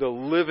the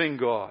living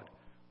God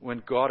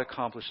when God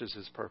accomplishes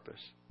His purpose.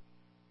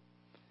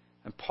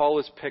 And Paul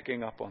is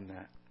picking up on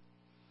that.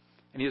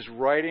 And he is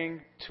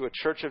writing to a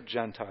church of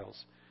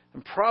Gentiles.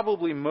 And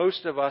probably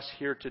most of us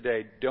here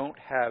today don't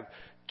have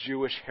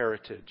Jewish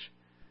heritage,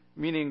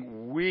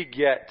 meaning we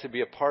get to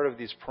be a part of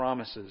these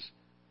promises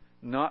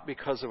not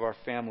because of our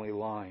family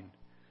line,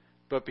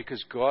 but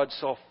because God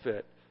saw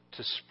fit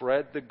to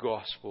spread the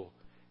gospel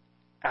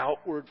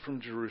outward from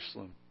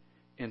Jerusalem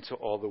into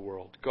all the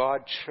world.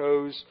 God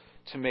chose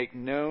to make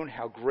known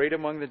how great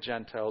among the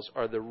Gentiles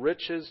are the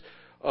riches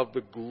of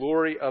the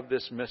glory of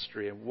this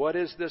mystery. And what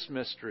is this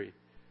mystery?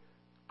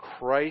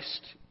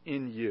 Christ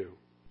in you,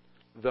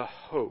 the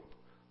hope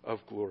of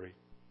glory.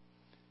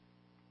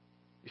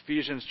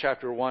 Ephesians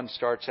chapter 1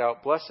 starts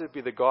out, blessed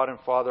be the God and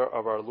Father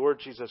of our Lord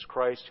Jesus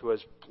Christ, who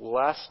has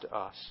blessed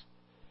us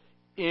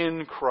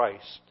in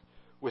Christ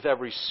with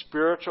every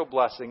spiritual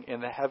blessing in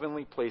the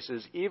heavenly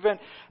places, even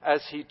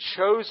as He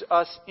chose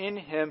us in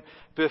Him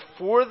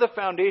before the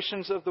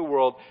foundations of the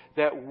world,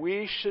 that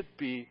we should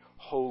be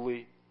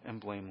holy and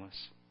blameless.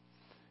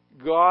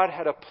 God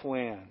had a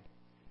plan,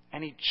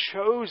 and He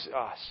chose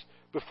us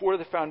before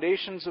the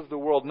foundations of the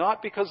world,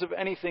 not because of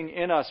anything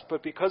in us,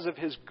 but because of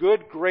His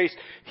good grace.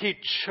 He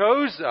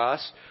chose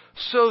us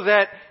so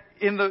that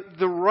in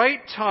the right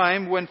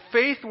time, when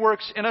faith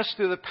works in us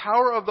through the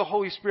power of the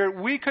Holy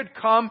Spirit, we could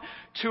come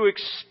to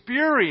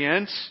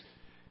experience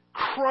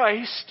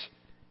Christ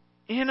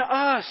in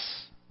us.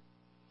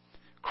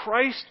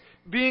 Christ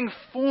being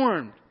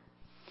formed.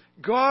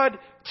 God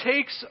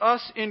takes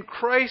us in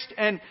Christ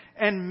and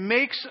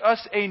makes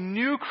us a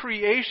new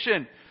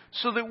creation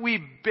so that we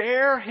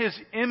bear His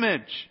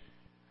image.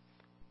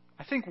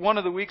 I think one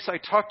of the weeks I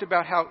talked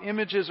about how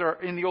images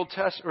are in the Old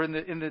Testament or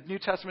in the New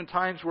Testament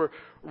times were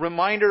a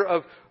reminder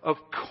of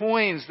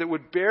coins that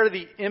would bear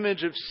the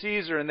image of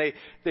Caesar, and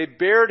they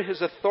bared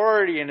his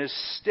authority and his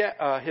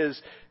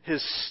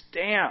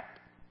stamp.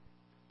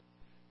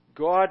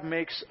 God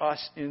makes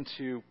us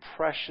into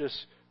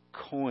precious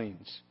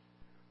coins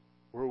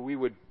where we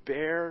would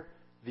bear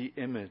the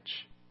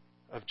image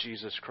of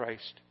Jesus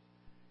Christ.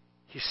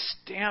 He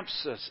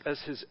stamps us as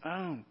His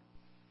own.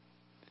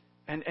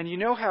 And you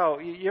know how,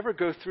 you ever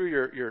go through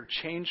your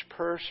change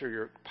purse or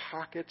your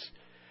pockets,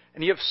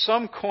 and you have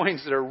some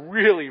coins that are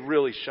really,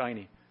 really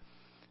shiny.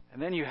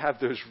 And then you have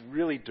those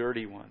really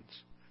dirty ones.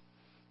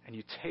 And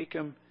you take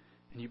them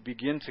and you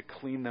begin to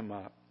clean them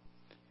up.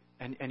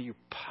 And you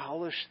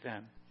polish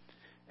them.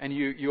 And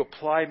you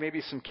apply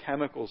maybe some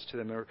chemicals to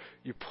them, or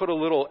you put a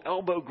little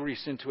elbow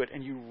grease into it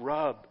and you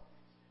rub.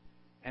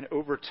 And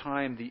over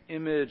time, the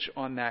image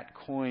on that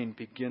coin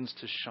begins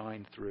to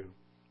shine through.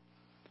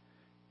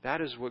 That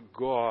is what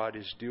God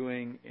is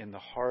doing in the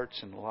hearts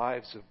and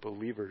lives of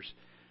believers.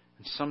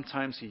 And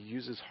sometimes He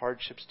uses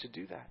hardships to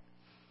do that.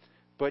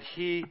 But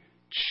He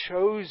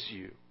chose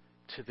you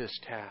to this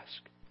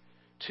task,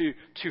 to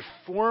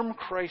form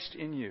Christ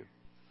in you,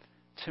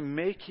 to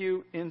make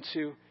you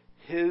into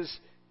His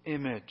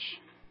image,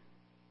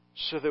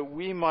 so that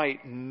we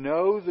might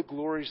know the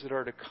glories that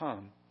are to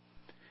come.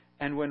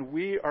 And when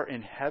we are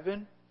in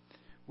heaven,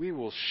 we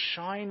will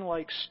shine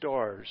like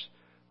stars,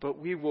 but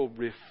we will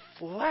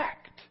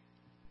reflect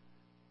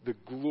the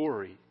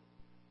glory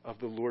of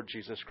the Lord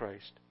Jesus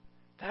Christ.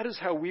 That is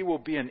how we will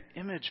be an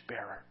image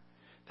bearer.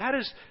 That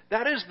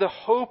is the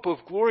hope of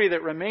glory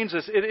that remains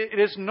us. It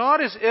is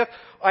not as if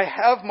I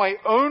have my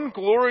own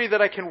glory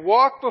that I can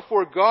walk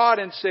before God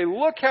and say,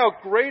 look how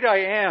great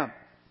I am.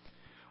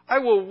 I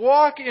will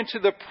walk into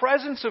the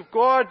presence of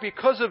God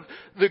because of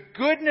the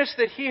goodness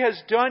that He has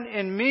done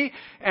in me,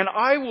 and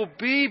I will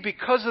be,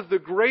 because of the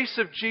grace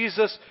of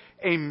Jesus,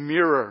 a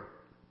mirror.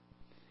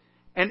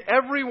 And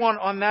everyone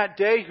on that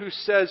day who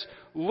says,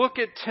 look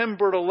at Tim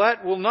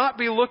Bertolet, will not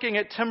be looking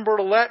at Tim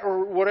Bertolet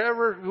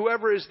or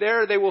whoever is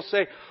there. They will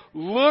say,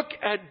 look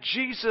at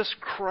Jesus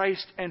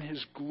Christ and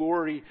His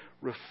glory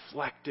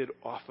reflected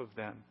off of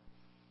them.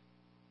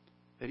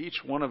 That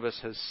each one of us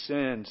has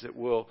sins that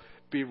will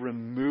be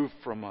removed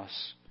from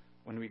us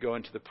when we go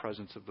into the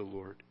presence of the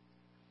Lord.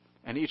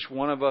 And each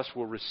one of us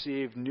will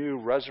receive new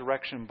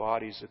resurrection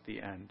bodies at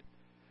the end.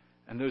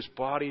 And those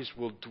bodies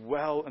will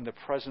dwell in the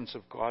presence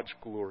of God's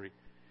glory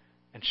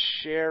and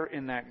share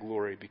in that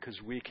glory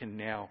because we can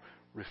now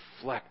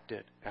reflect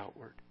it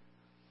outward.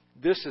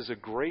 This is a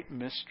great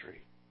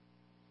mystery.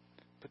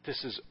 But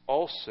this is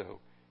also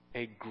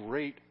a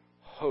great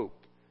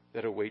hope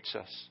that awaits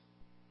us.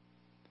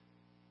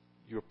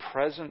 Your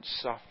present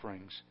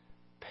sufferings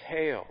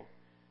pale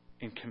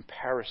in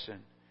comparison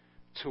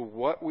to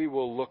what we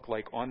will look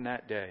like on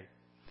that day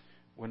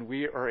when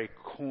we are a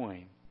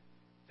coin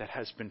that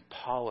has been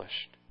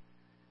polished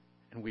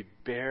and we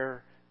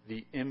bear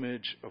the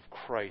image of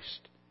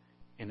Christ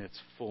in its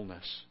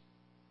fullness.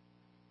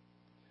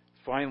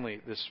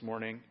 Finally, this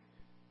morning,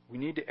 we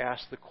need to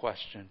ask the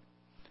question,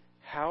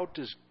 how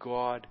does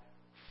God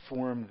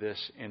form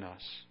this in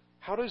us?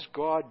 How does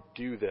God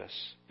do this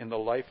in the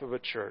life of a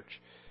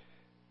church?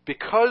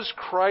 Because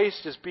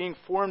Christ is being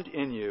formed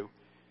in you,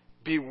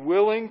 be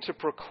willing to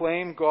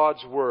proclaim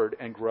God's word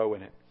and grow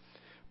in it.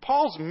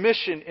 Paul's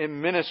mission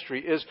in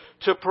ministry is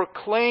to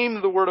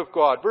proclaim the word of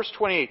God. Verse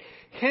 28,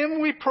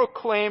 Him we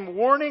proclaim,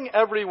 warning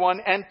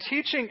everyone and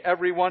teaching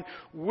everyone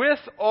with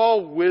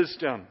all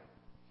wisdom.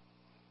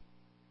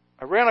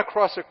 I ran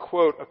across a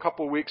quote a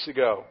couple weeks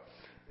ago.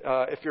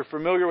 If you're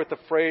familiar with the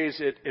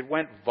phrase, it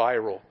went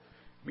viral,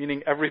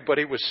 meaning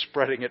everybody was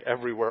spreading it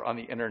everywhere on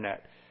the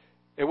internet.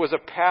 It was a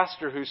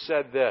pastor who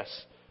said this,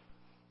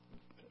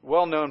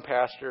 well-known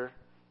pastor,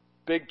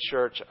 big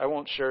church. I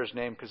won't share his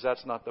name because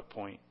that's not the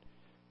point.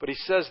 But he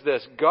says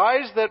this,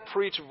 guys that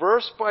preach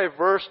verse by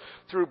verse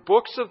through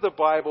books of the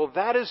Bible,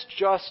 that is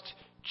just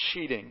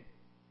cheating.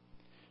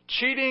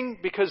 Cheating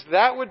because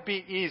that would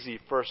be easy,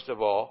 first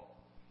of all.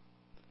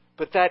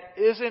 But that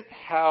isn't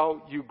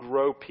how you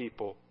grow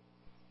people.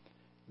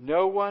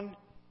 No one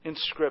in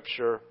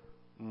Scripture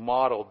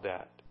modeled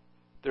that.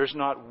 There's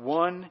not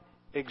one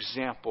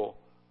example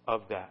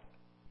of that.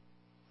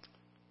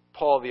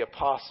 Paul the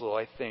Apostle,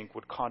 I think,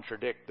 would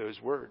contradict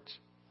those words.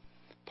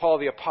 Paul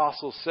the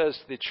Apostle says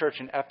to the church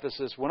in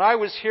Ephesus, when I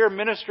was here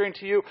ministering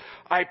to you,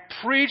 I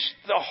preached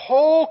the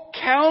whole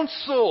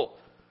counsel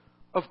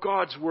of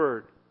God's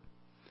Word.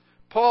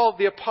 Paul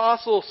the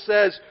Apostle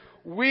says,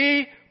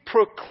 we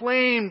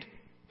proclaimed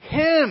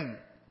Him,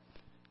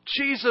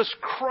 Jesus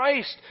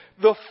Christ,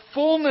 the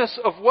fullness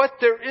of what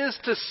there is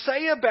to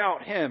say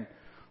about Him.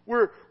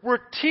 We're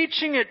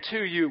teaching it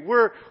to you.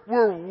 We're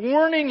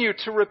warning you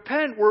to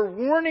repent. We're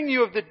warning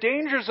you of the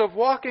dangers of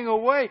walking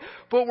away.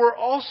 But we're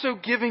also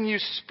giving you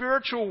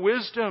spiritual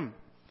wisdom.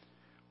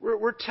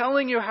 We're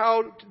telling you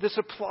how this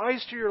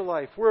applies to your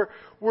life.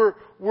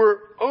 We're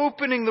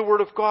opening the Word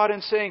of God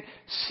and saying,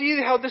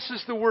 see how this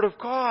is the Word of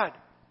God.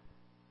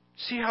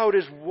 See how it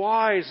is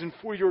wise and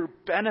for your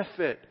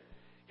benefit.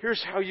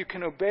 Here's how you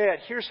can obey it.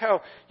 Here's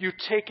how you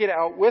take it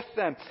out with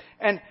them.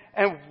 And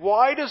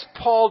why does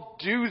Paul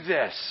do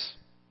this?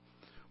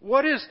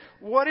 What is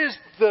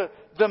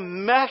the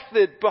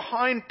method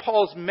behind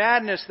Paul's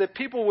madness that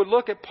people would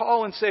look at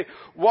Paul and say,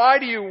 why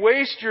do you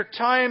waste your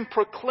time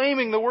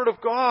proclaiming the Word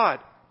of God?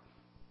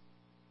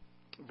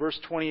 Verse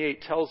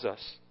 28 tells us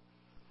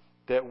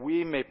that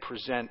we may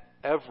present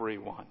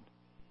everyone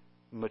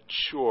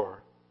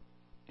mature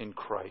in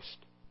Christ.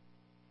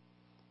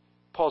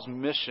 Paul's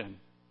mission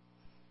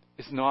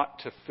is not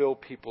to fill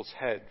people's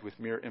head with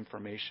mere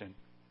information.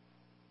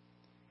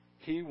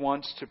 He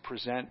wants to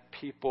present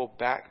people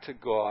back to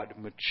God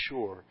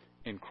mature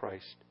in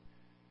Christ.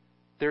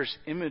 There's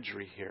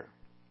imagery here.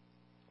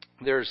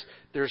 There's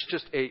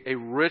just a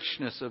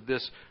richness of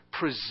this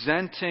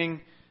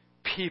presenting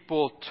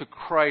people to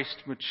Christ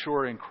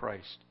mature in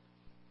Christ.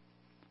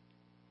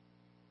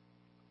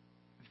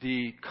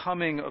 The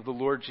coming of the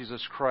Lord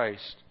Jesus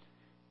Christ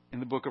in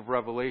the book of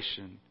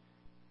Revelation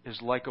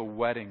is like a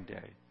wedding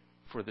day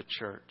for the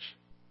church.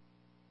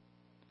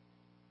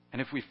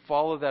 And if we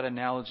follow that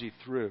analogy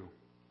through,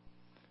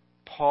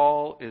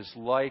 Paul is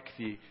like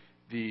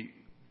the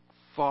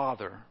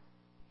father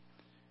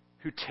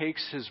who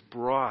takes his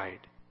bride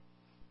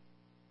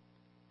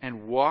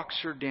and walks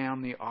her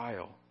down the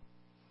aisle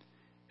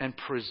and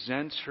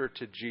presents her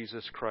to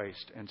Jesus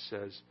Christ and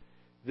says,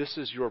 this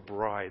is your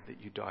bride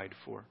that you died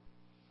for.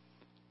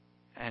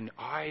 And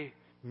I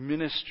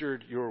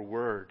ministered your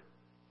word.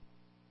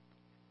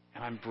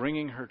 And I'm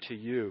bringing her to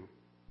you,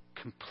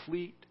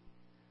 complete,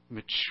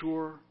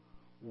 mature,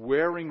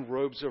 wearing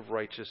robes of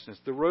righteousness.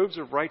 The robes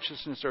of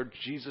righteousness are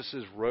Jesus'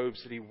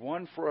 robes that He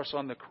won for us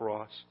on the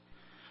cross.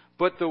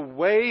 But the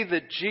way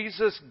that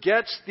Jesus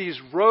gets these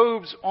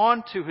robes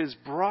onto His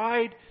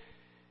bride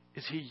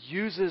is He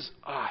uses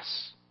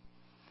us.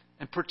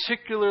 And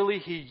particularly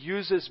He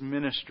uses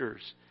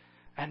ministers.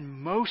 And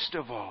most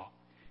of all,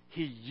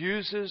 He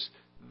uses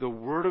the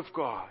Word of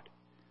God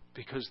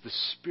because the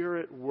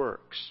Spirit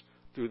works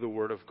through the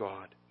Word of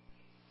God.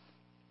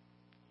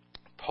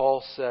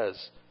 Paul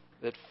says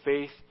that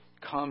faith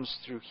comes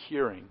through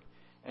hearing,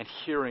 and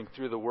hearing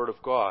through the Word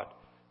of God.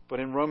 But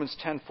in Romans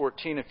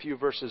 10:14, a few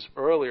verses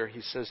earlier,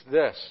 he says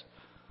this,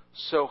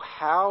 "So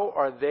how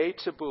are they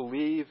to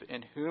believe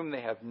in whom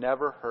they have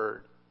never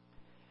heard?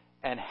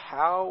 And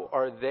how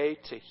are they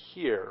to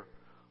hear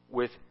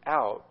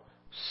without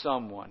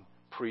someone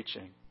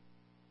preaching?"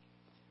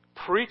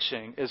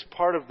 Preaching is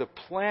part of the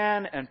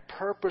plan and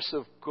purpose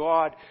of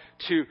God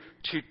to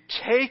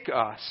take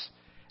us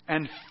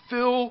and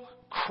fill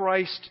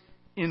Christ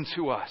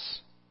into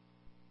us.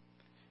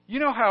 You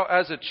know how,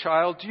 as a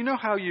child, do you know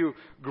how you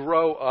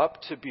grow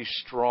up to be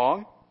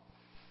strong?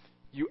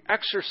 You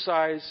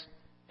exercise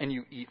and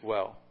you eat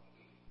well.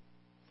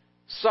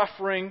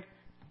 Suffering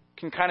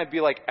can kind of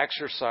be like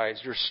exercise.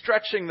 You're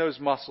stretching those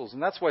muscles,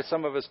 and that's why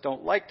some of us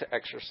don't like to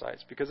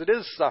exercise, because it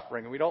is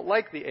suffering and we don't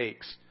like the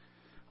aches.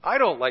 I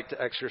don't like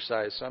to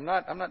exercise, so I'm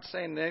not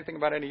saying anything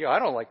about any of you. I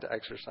don't like to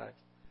exercise.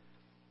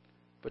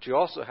 But you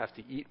also have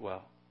to eat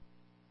well.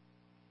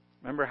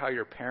 Remember how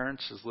your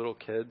parents, as little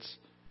kids,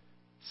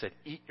 said,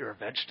 "Eat your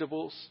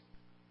vegetables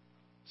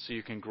so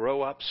you can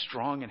grow up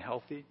strong and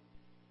healthy"?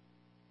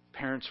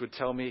 Parents would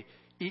tell me,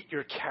 "Eat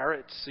your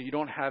carrots so you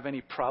don't have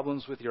any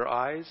problems with your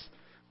eyes."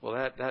 Well,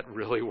 that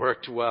really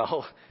worked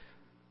well.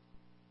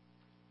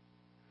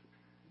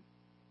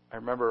 I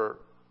remember,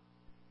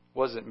 it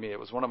wasn't me, it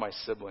was one of my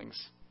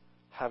siblings,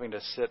 having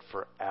to sit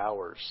for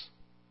hours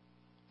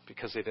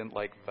because they didn't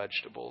like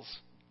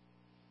vegetables.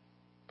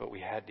 But we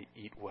had to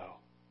eat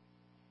well.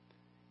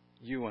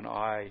 You and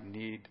I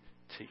need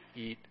to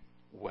eat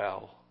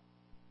well.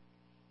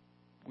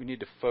 We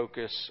need to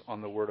focus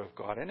on the Word of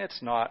God. And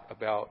it's not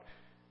about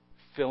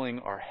filling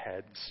our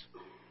heads.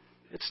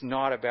 It's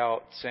not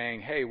about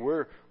saying, "Hey,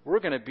 we're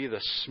going to be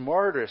the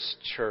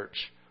smartest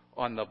church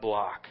on the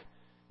block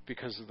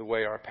because of the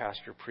way our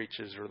pastor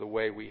preaches or the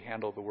way we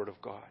handle the Word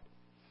of God."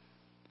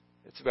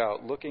 It's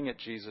about looking at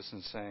Jesus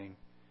and saying,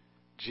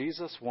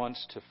 Jesus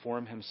wants to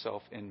form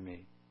himself in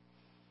me.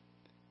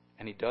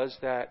 And he does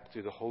that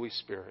through the Holy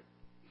Spirit.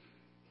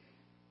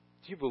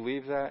 Do you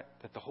believe that?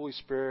 That the Holy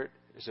Spirit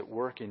is at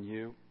work in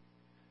you?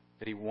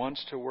 That he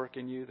wants to work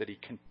in you? That he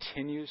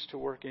continues to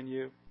work in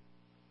you?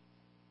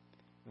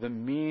 The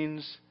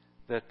means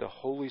that the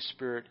Holy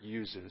Spirit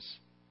uses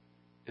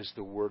is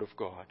the Word of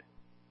God.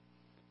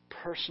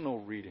 Personal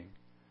reading,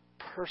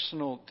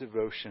 personal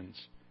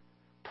devotions,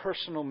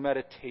 personal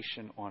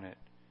meditation on it.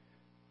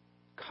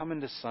 Come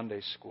into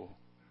Sunday school.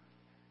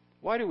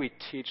 Why do we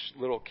teach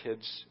little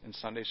kids in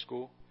Sunday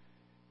school?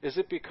 Is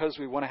it because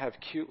we want to have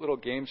cute little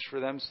games for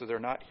them so they're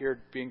not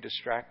here being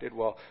distracted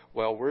while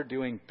we're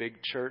doing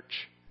big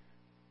church?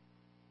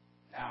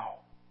 No.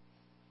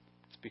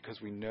 It's because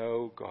we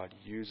know God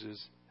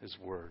uses His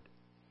Word.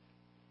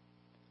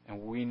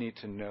 And we need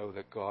to know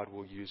that God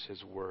will use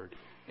His Word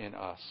in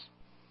us.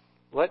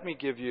 Let me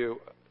give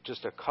you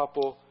just a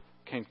couple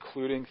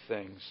concluding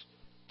things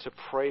to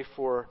pray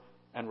for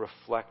and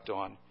reflect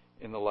on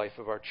in the life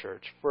of our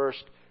church.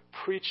 First,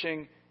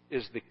 preaching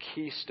is the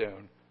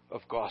keystone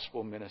of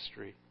gospel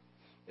ministry.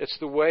 It's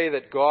the way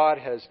that God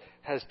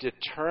has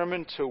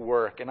determined to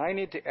work. And I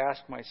need to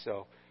ask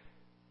myself,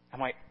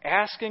 am I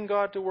asking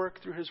God to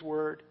work through His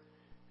Word?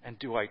 And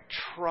do I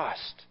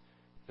trust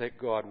that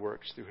God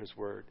works through His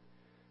Word?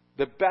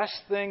 The best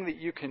thing that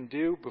you can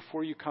do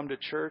before you come to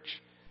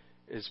church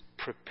is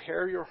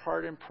prepare your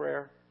heart in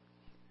prayer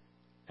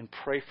and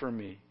pray for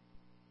me.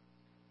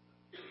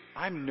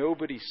 I'm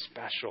nobody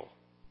special,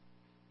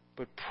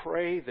 but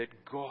pray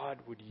that God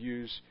would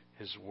use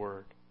His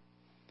Word.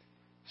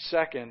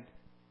 Second,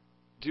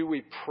 do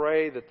we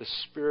pray that the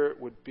Spirit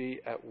would be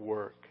at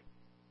work?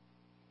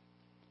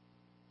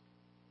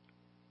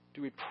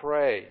 Do we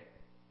pray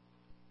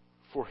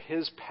for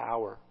His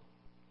power?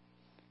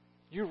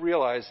 You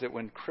realize that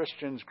when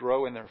Christians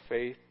grow in their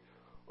faith,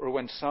 or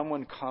when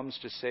someone comes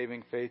to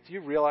saving faith, do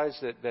you realize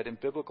that in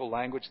biblical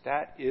language,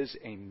 that is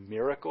a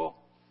miracle?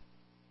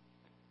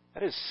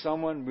 That is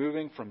someone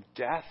moving from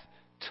death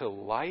to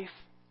life.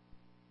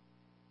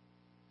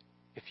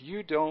 If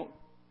you don't,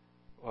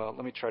 well,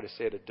 let me try to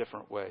say it a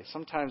different way.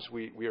 Sometimes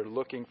we are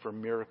looking for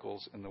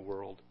miracles in the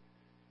world.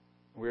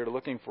 We are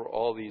looking for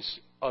all these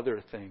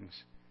other things.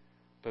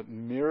 But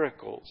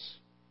miracles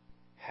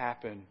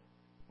happen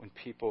when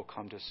people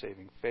come to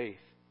saving faith.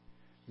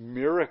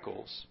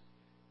 Miracles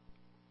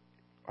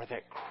are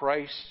that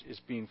Christ is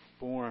being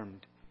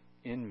formed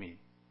in me.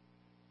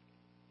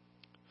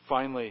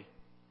 Finally,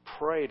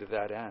 pray to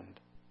that end,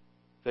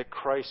 that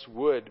Christ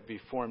would be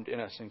formed in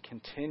us and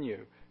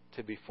continue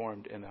to be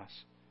formed in us.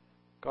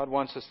 God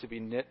wants us to be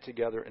knit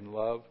together in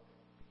love.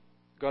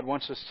 God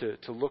wants us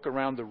to look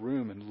around the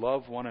room and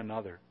love one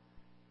another.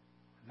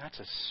 And that's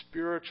a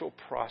spiritual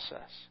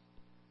process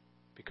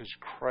because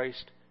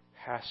Christ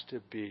has to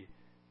be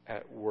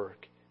at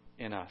work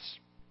in us.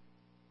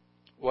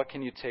 What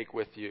can you take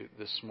with you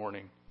this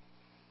morning?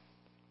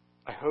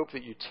 I hope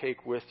that you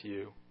take with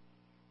you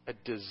a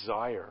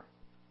desire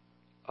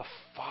a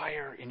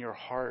fire in your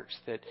hearts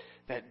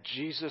that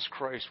Jesus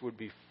Christ would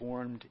be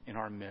formed in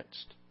our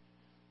midst.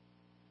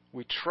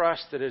 We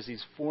trust that as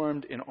He's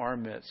formed in our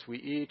midst, we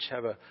each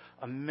have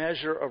a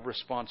measure of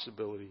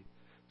responsibility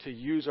to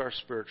use our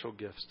spiritual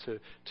gifts,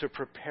 to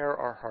prepare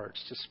our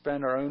hearts, to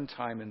spend our own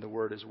time in the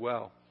Word as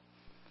well.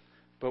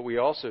 But we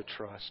also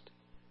trust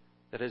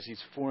that as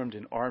He's formed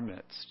in our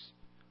midst,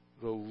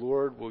 the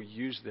Lord will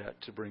use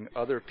that to bring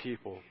other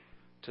people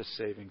to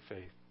saving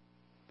faith.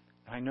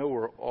 I know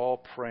we're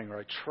all praying, or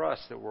I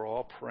trust that we're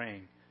all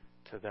praying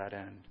to that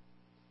end.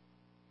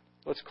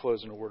 Let's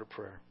close in a word of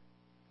prayer.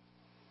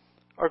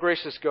 Our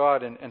gracious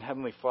God and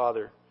Heavenly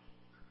Father,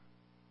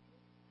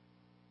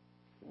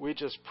 we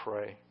just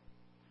pray.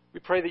 We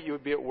pray that You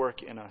would be at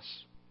work in us.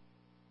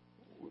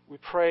 We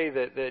pray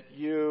that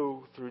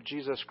You, through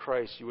Jesus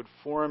Christ, You would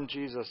form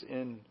Jesus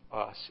in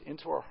us,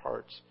 into our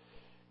hearts,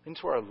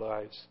 into our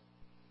lives.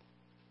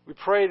 We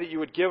pray that You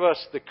would give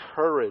us the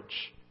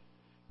courage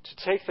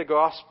to take the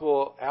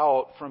gospel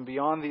out from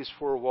beyond these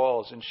four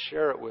walls and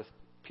share it with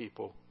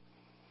people.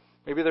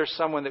 Maybe there's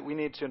someone that we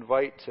need to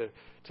invite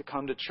to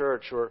come to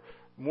church, or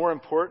more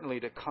importantly,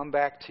 to come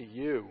back to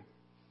You.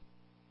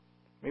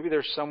 Maybe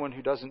there's someone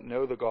who doesn't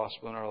know the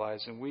gospel in our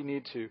lives, and we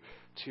need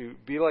to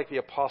be like the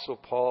Apostle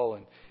Paul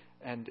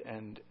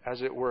and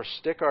as it were,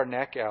 stick our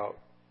neck out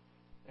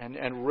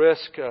and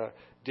risk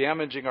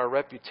damaging our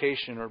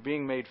reputation, or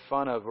being made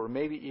fun of, or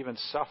maybe even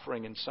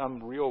suffering in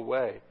some real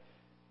way.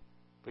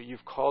 But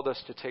You've called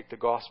us to take the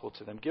gospel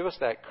to them. Give us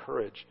that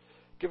courage.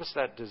 Give us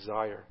that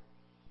desire.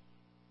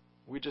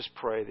 We just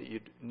pray that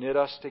You'd knit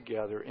us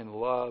together in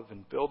love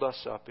and build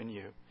us up in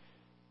You.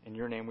 In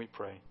Your name we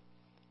pray.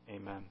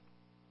 Amen.